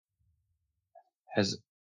is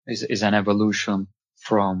an evolution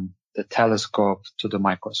from the telescope to the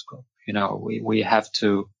microscope. We have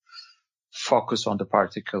to focus on the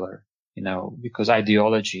particular, because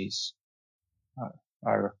ideologies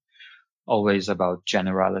are always about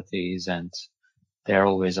generalities, and they're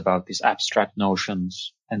always about these abstract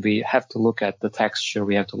notions. And we have to look at the texture,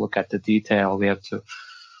 we have to look at the detail, we have to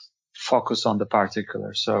focus on the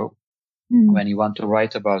particular. So when you want to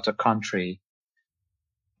write about a country,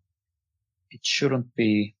 it shouldn't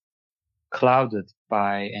be clouded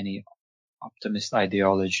by any optimist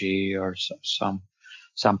ideology or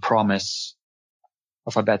some promise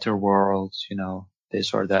of a better world,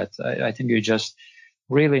 this or that. I think you just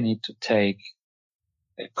really need to take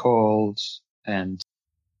a cold and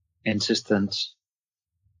insistent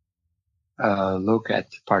look at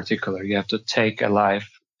the particular. You have to take a life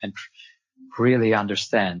and really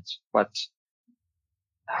understand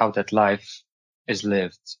how that life is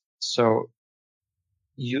lived. So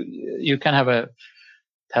you can have a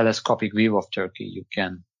telescopic view of Turkey. You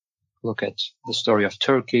can look at the story of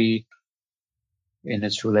Turkey in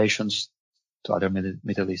its relations to other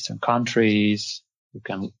Middle Eastern countries. You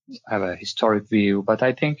can have a historic view, but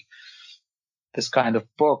I think this kind of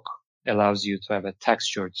book allows you to have a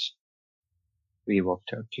textured view of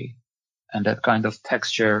Turkey. And that kind of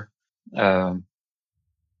texture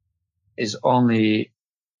is only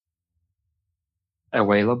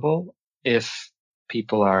available if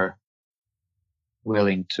people are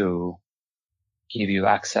willing to give you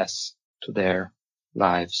access to their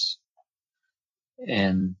lives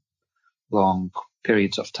in long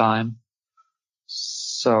periods of time.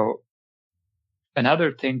 So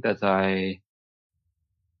another thing that I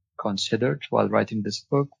considered while writing this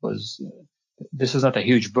book was, this is not a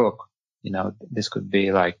huge book. This could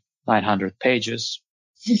be like 900 pages.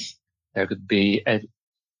 There could be a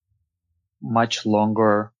much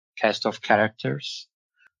longer cast of characters.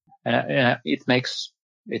 And it makes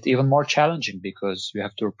it even more challenging because you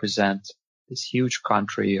have to represent this huge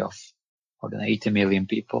country of more than 80 million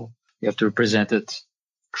people. You have to represent it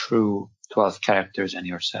through 12 characters and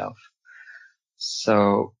yourself.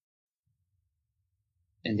 So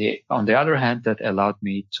on the other hand, that allowed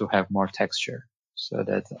me to have more texture so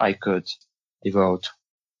that I could devote,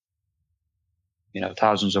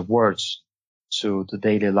 thousands of words to the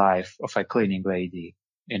daily life of a cleaning lady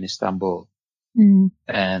in Istanbul.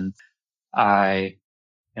 And I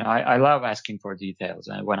love asking for details.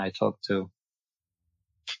 And when I talk to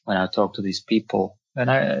these people,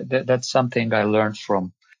 and that's something I learned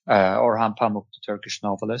from Orhan Pamuk, the Turkish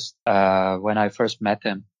novelist. When I first met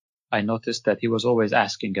him, I noticed that he was always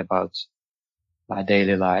asking about my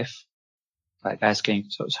daily life, like asking,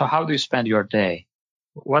 so how do you spend your day?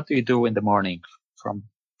 What do you do in the morning from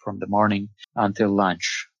the morning until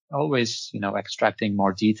lunch? Always, extracting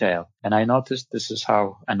more detail. And I noticed this is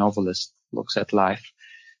how a novelist looks at life.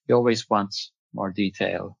 You always want more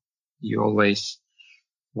detail. You always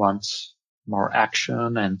want more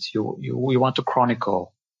action, and you want to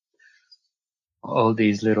chronicle all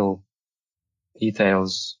these little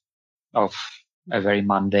details of a very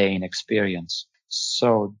mundane experience.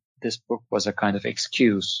 So this book was a kind of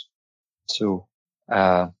excuse to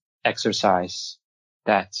exercise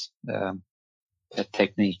that that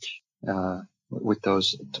technique with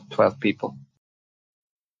those 12 people.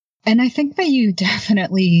 And I think that you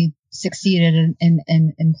definitely succeeded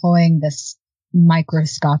in employing this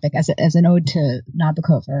microscopic as an ode to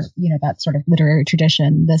Nabokov, or that sort of literary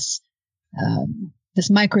tradition. This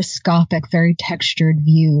microscopic, very textured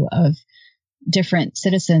view of different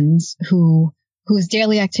citizens whose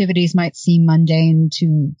daily activities might seem mundane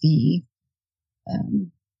to the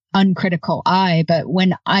uncritical eye. But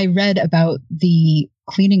when I read about the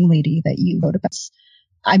cleaning lady that you wrote about,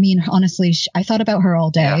 I mean, honestly, I thought about her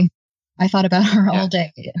all day. Yeah. I thought about her all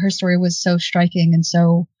day. Her story was so striking and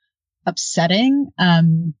so upsetting.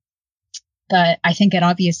 But I think it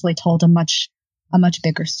obviously told a much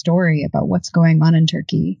bigger story about what's going on in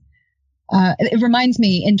Turkey. It reminds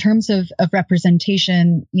me, in terms of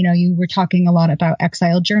representation, you were talking a lot about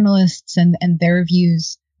exiled journalists and their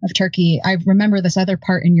views of Turkey. I remember this other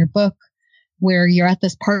part in your book where you're at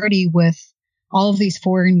this party with all of these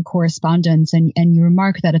foreign correspondents, and you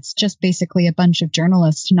remark that it's just basically a bunch of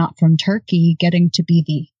journalists not from Turkey getting to be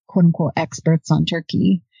the quote unquote experts on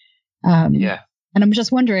Turkey. And I'm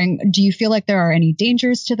just wondering, do you feel like there are any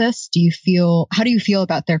dangers to this? How do you feel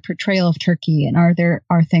about their portrayal of Turkey? And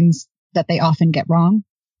are things that they often get wrong?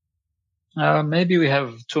 Maybe we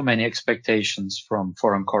have too many expectations from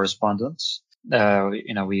foreign correspondents.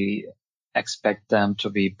 We expect them to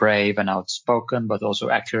be brave and outspoken, but also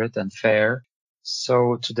accurate and fair.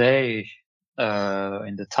 So today,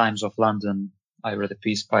 in the Times of London, I read a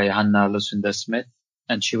piece by Hannah Lucinda Smith,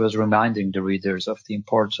 and she was reminding the readers of the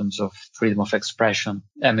importance of freedom of expression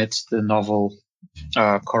amidst the novel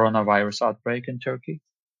coronavirus outbreak in Turkey.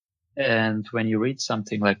 And when you read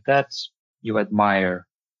something like that, you admire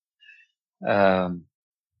how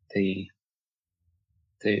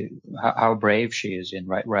brave she is in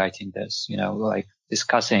writing this, like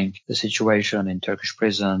discussing the situation in Turkish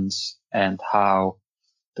prisons and how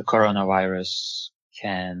the coronavirus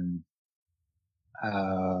can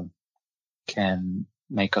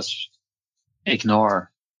make us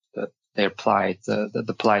ignore their plight,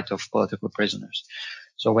 the plight of political prisoners.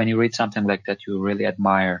 So when you read something like that, you really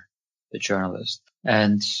admire the journalist.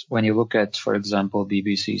 And when you look at, for example,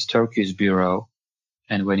 BBC's Turkey's bureau,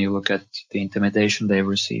 and when you look at the intimidation they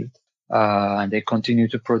received, and they continue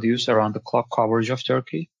to produce around-the-clock coverage of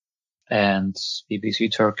Turkey, and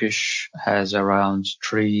BBC Turkish has around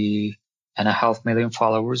 3.5 million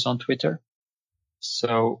followers on Twitter.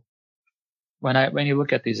 So when you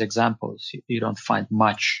look at these examples, you don't find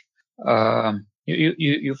much.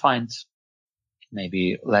 You find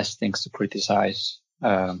maybe less things to criticize.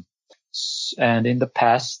 And in the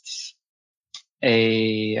past,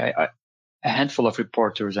 a handful of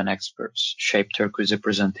reporters and experts shaped Turkey's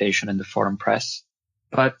representation in the foreign press.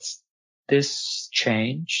 But this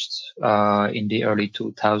changed in the early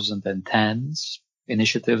 2010s.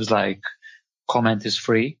 Initiatives like Comment is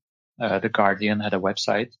Free. The Guardian had a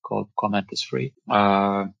website called Comment is Free,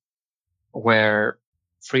 where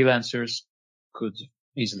freelancers could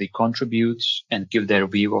easily contribute and give their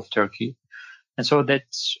view of Turkey. And so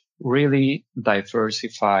that's really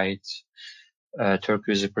diversified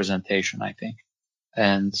Turkey's representation, I think.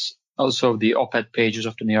 And also the op-ed pages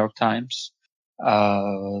of the New York Times,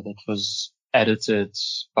 that was edited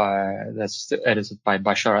by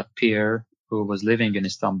Basharat Peer, who was living in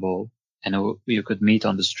Istanbul and who you could meet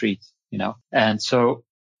on the street, And so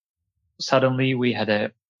suddenly we had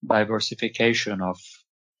a diversification of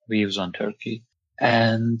views on Turkey.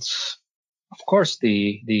 And of course,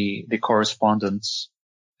 the correspondents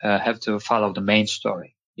have to follow the main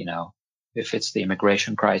story, If it's the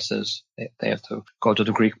immigration crisis, they have to go to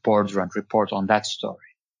the Greek border and report on that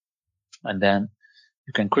story. And then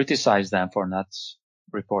you can criticize them for not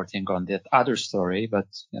reporting on that other story, but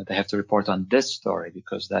they have to report on this story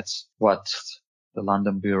because that's what the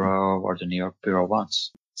London bureau or the New York bureau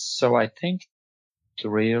wants. So I think the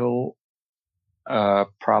real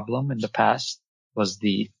problem in the past was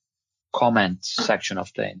the comment section of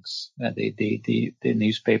things. The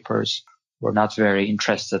newspapers were not very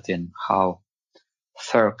interested in how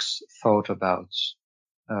Turks thought about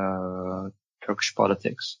Turkish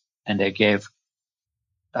politics, and they gave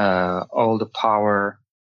all the power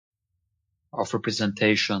of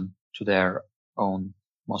representation to their own,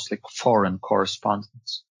 mostly foreign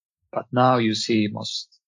correspondents. But now you see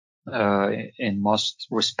in most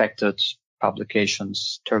respected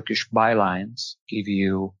publications, Turkish bylines give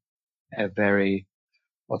you a very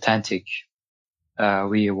authentic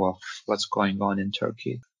view of what's going on in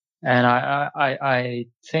Turkey. And I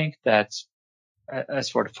think that as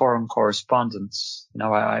for the foreign correspondents,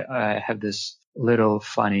 I have this little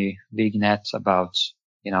funny vignette about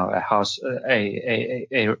a house,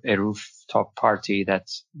 a rooftop party that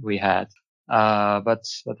we had. But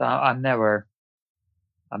I'm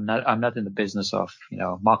not in the business of,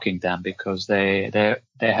 mocking them, because they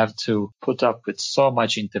have to put up with so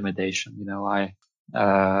much intimidation.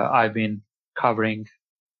 I've been covering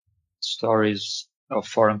stories of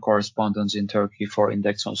foreign correspondents in Turkey for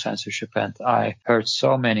Index on Censorship, and I heard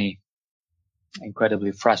so many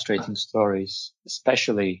incredibly frustrating stories,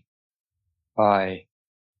 especially by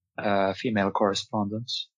female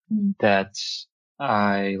correspondents, that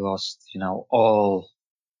I lost, all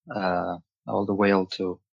the will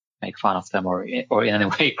to make fun of them or in any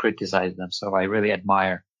way criticize them. So I really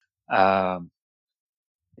admire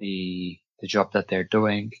the job that they're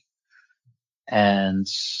doing. And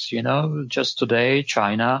just today,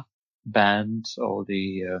 China banned all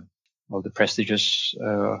the prestigious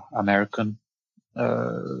American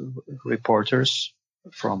reporters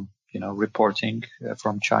from reporting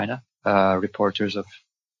from China. Reporters of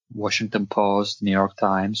Washington Post, New York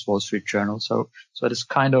Times, Wall Street Journal. So this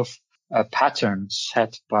kind of pattern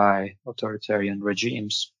set by authoritarian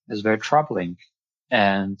regimes is very troubling.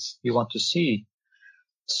 And you want to see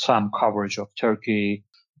some coverage of Turkey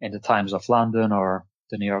in the Times of London or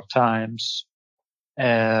the New York Times.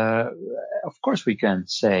 Of course, we can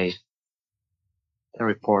say the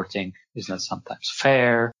reporting is not sometimes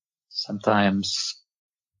fair, sometimes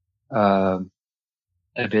a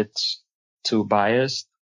bit too biased,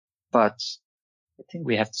 but I think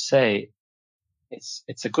we have to say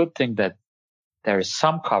it's a good thing that there is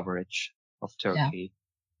some coverage of Turkey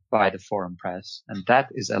by the foreign press, and that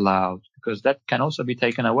is allowed, because that can also be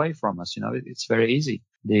taken away from us. It's very easy.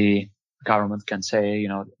 The government can say,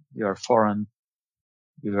 you're foreign,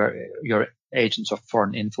 you're agents of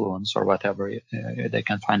foreign influence or whatever. They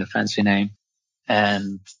can find a fancy name,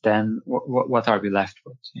 and then what are we left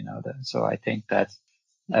with? So I think that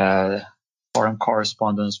foreign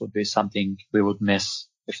correspondence would be something we would miss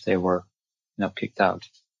if they were, kicked out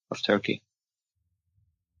of Turkey.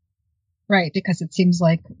 Right, because it seems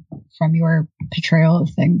like from your portrayal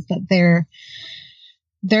of things that they're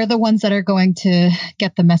the ones that are going to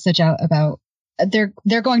get the message out about,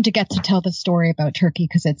 they're going to get to tell the story about Turkey,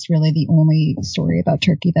 because it's really the only story about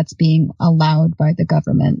Turkey that's being allowed by the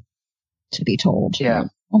government to be told. Yeah.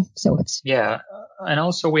 So it's. Yeah. And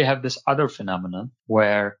also we have this other phenomenon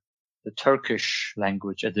where the Turkish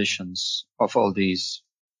language editions of all these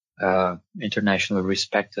internationally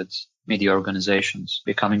respected media organizations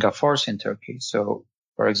becoming a force in Turkey. So,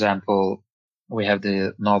 for example, we have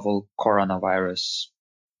the novel coronavirus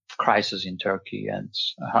crisis in Turkey, and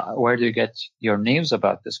where do you get your news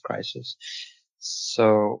about this crisis?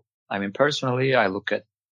 So, personally, I look at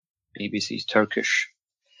BBC's Turkish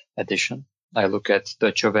edition. I look at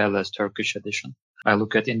Deutsche Welle's Turkish edition. I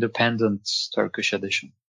look at Independent's Turkish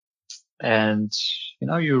edition. And,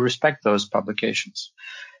 you respect those publications.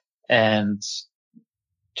 And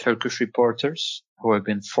Turkish reporters who have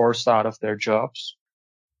been forced out of their jobs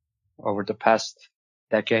over the past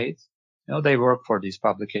decade, they work for these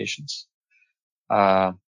publications.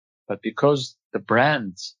 But because the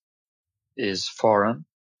brand is foreign,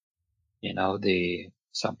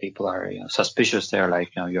 some people are suspicious. They're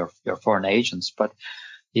like, you're foreign agents. But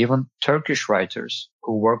even Turkish writers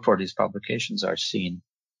who work for these publications are seen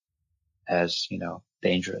as,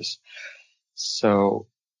 dangerous. So,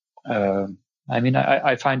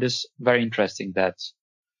 I find this very interesting that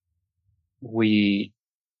the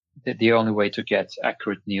only way to get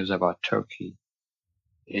accurate news about Turkey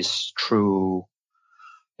is through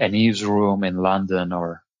a newsroom in London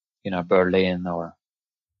or, Berlin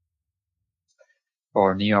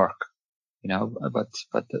or New York, but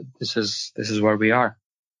this is where we are.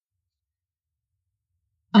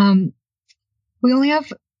 We only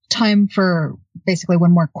have time for basically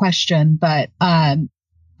one more question, but,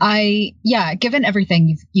 given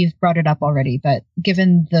everything, you've brought it up already, but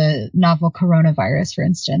given the novel coronavirus, for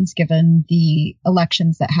instance, given the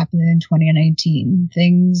elections that happened in 2019,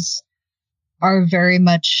 things are very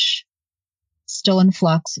much still in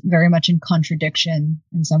flux, very much in contradiction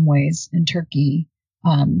in some ways in Turkey.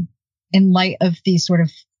 In light of these sort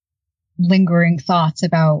of lingering thoughts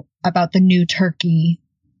about the new Turkey,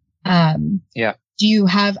 do you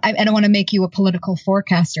have, I don't want to make you a political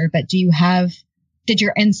forecaster, but did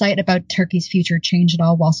your insight about Turkey's future change at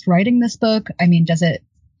all whilst writing this book?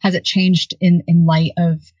 Has it changed in light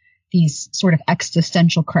of these sort of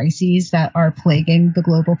existential crises that are plaguing the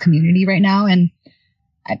global community right now? And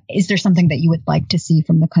is there something that you would like to see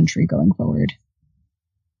from the country going forward?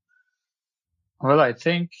 Well, I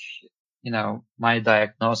think, my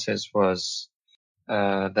diagnosis was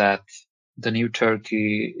that the new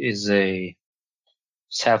Turkey is a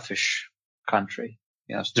selfish country,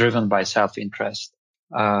 it's driven by self-interest.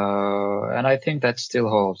 And I think that still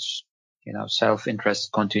holds.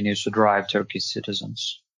 Self-interest continues to drive Turkey's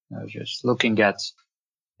citizens. Just looking at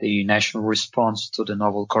the national response to the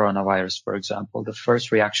novel coronavirus, for example, the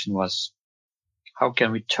first reaction was, how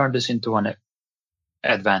can we turn this into an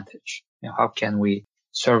advantage? How can we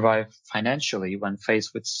survive financially when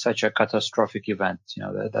faced with such a catastrophic event?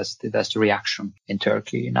 That's the reaction in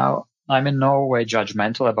Turkey. Now, I'm in no way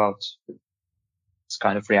judgmental about this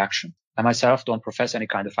kind of reaction. I myself don't profess any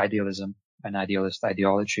kind of idealism, an idealist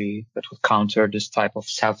ideology that would counter this type of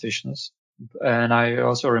selfishness. And I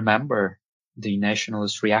also remember the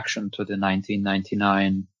nationalist reaction to the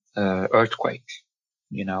 1999 earthquake,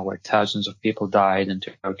 where thousands of people died in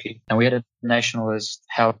Turkey. And we had a nationalist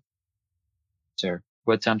health minister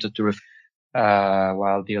who attempted to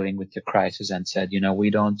while dealing with the crisis and said, we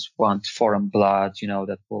don't want foreign blood,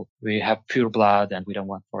 we have pure blood and we don't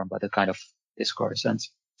want foreign blood, that kind of discourse. And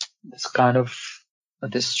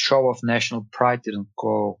this show of national pride didn't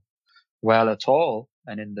go well at all.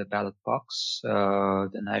 And in the ballot box,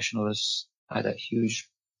 the nationalists had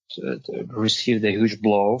received a huge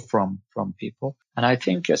blow from people. And I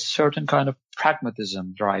think a certain kind of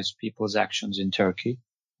pragmatism drives people's actions in Turkey.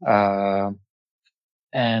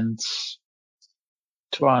 And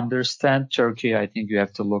to understand Turkey, I think you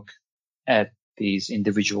have to look at these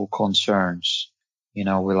individual concerns.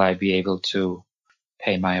 Will I be able to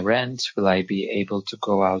pay my rent? Will I be able to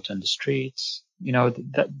go out on the streets?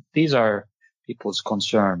 These are people's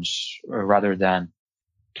concerns rather than,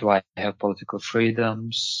 do I have political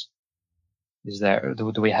freedoms?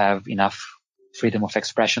 Do we have enough freedom of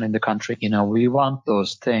expression in the country? We want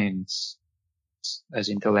those things as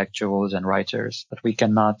intellectuals and writers, but we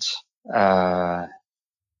cannot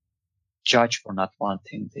judge for not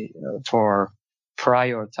wanting, for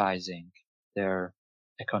prioritizing their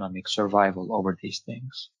economic survival over these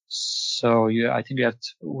things. So I think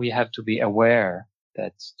we have to be aware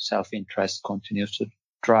that self-interest continues to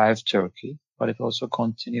drive Turkey, but it also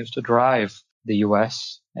continues to drive the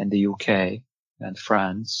US and the UK and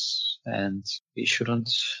France, and we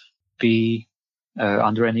shouldn't be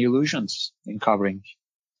under any illusions in covering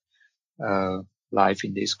life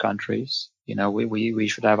in these countries. We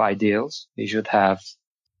should have ideals. We should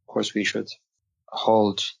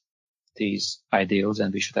hold these ideals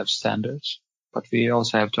and we should have standards, but we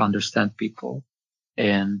also have to understand people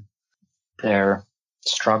in their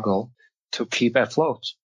struggle to keep afloat.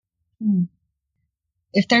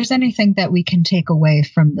 If there's anything that we can take away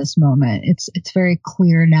from this moment, it's very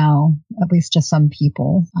clear now, at least to some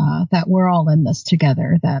people, that we're all in this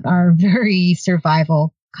together, that our very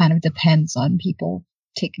survival kind of depends on people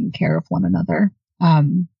taking care of one another.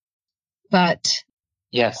 But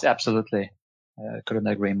yes, absolutely. I couldn't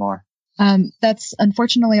agree more. That's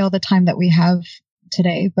unfortunately all the time that we have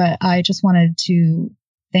today, but I just wanted to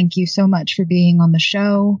thank you so much for being on the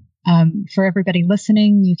show. For everybody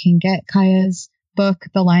listening, you can get Kaya's book,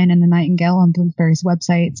 The Lion and the Nightingale, on Bloomsbury's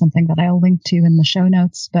website, something that I'll link to in the show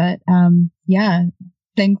notes. But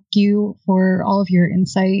thank you for all of your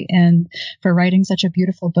insight and for writing such a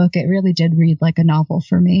beautiful book. It really did read like a novel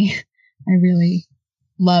for me. I really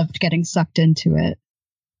loved getting sucked into it.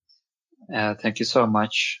 Thank you so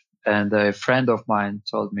much. And a friend of mine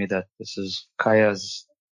told me that this is Kaya's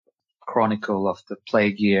chronicle of the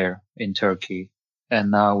plague year in Turkey.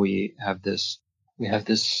 And now we have this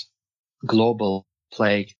global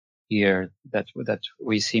plague year that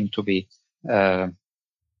we seem to be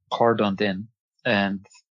cordoned in. And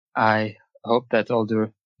I hope that all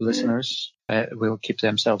the listeners will keep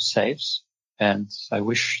themselves safe. And I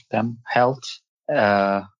wish them health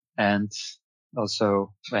and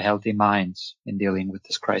also a healthy mind in dealing with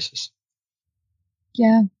this crisis.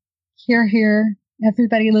 Yeah, hear.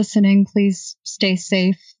 Everybody listening, please stay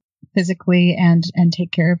safe physically and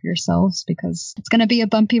take care of yourselves, because it's going to be a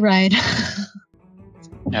bumpy ride.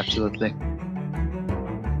 Absolutely.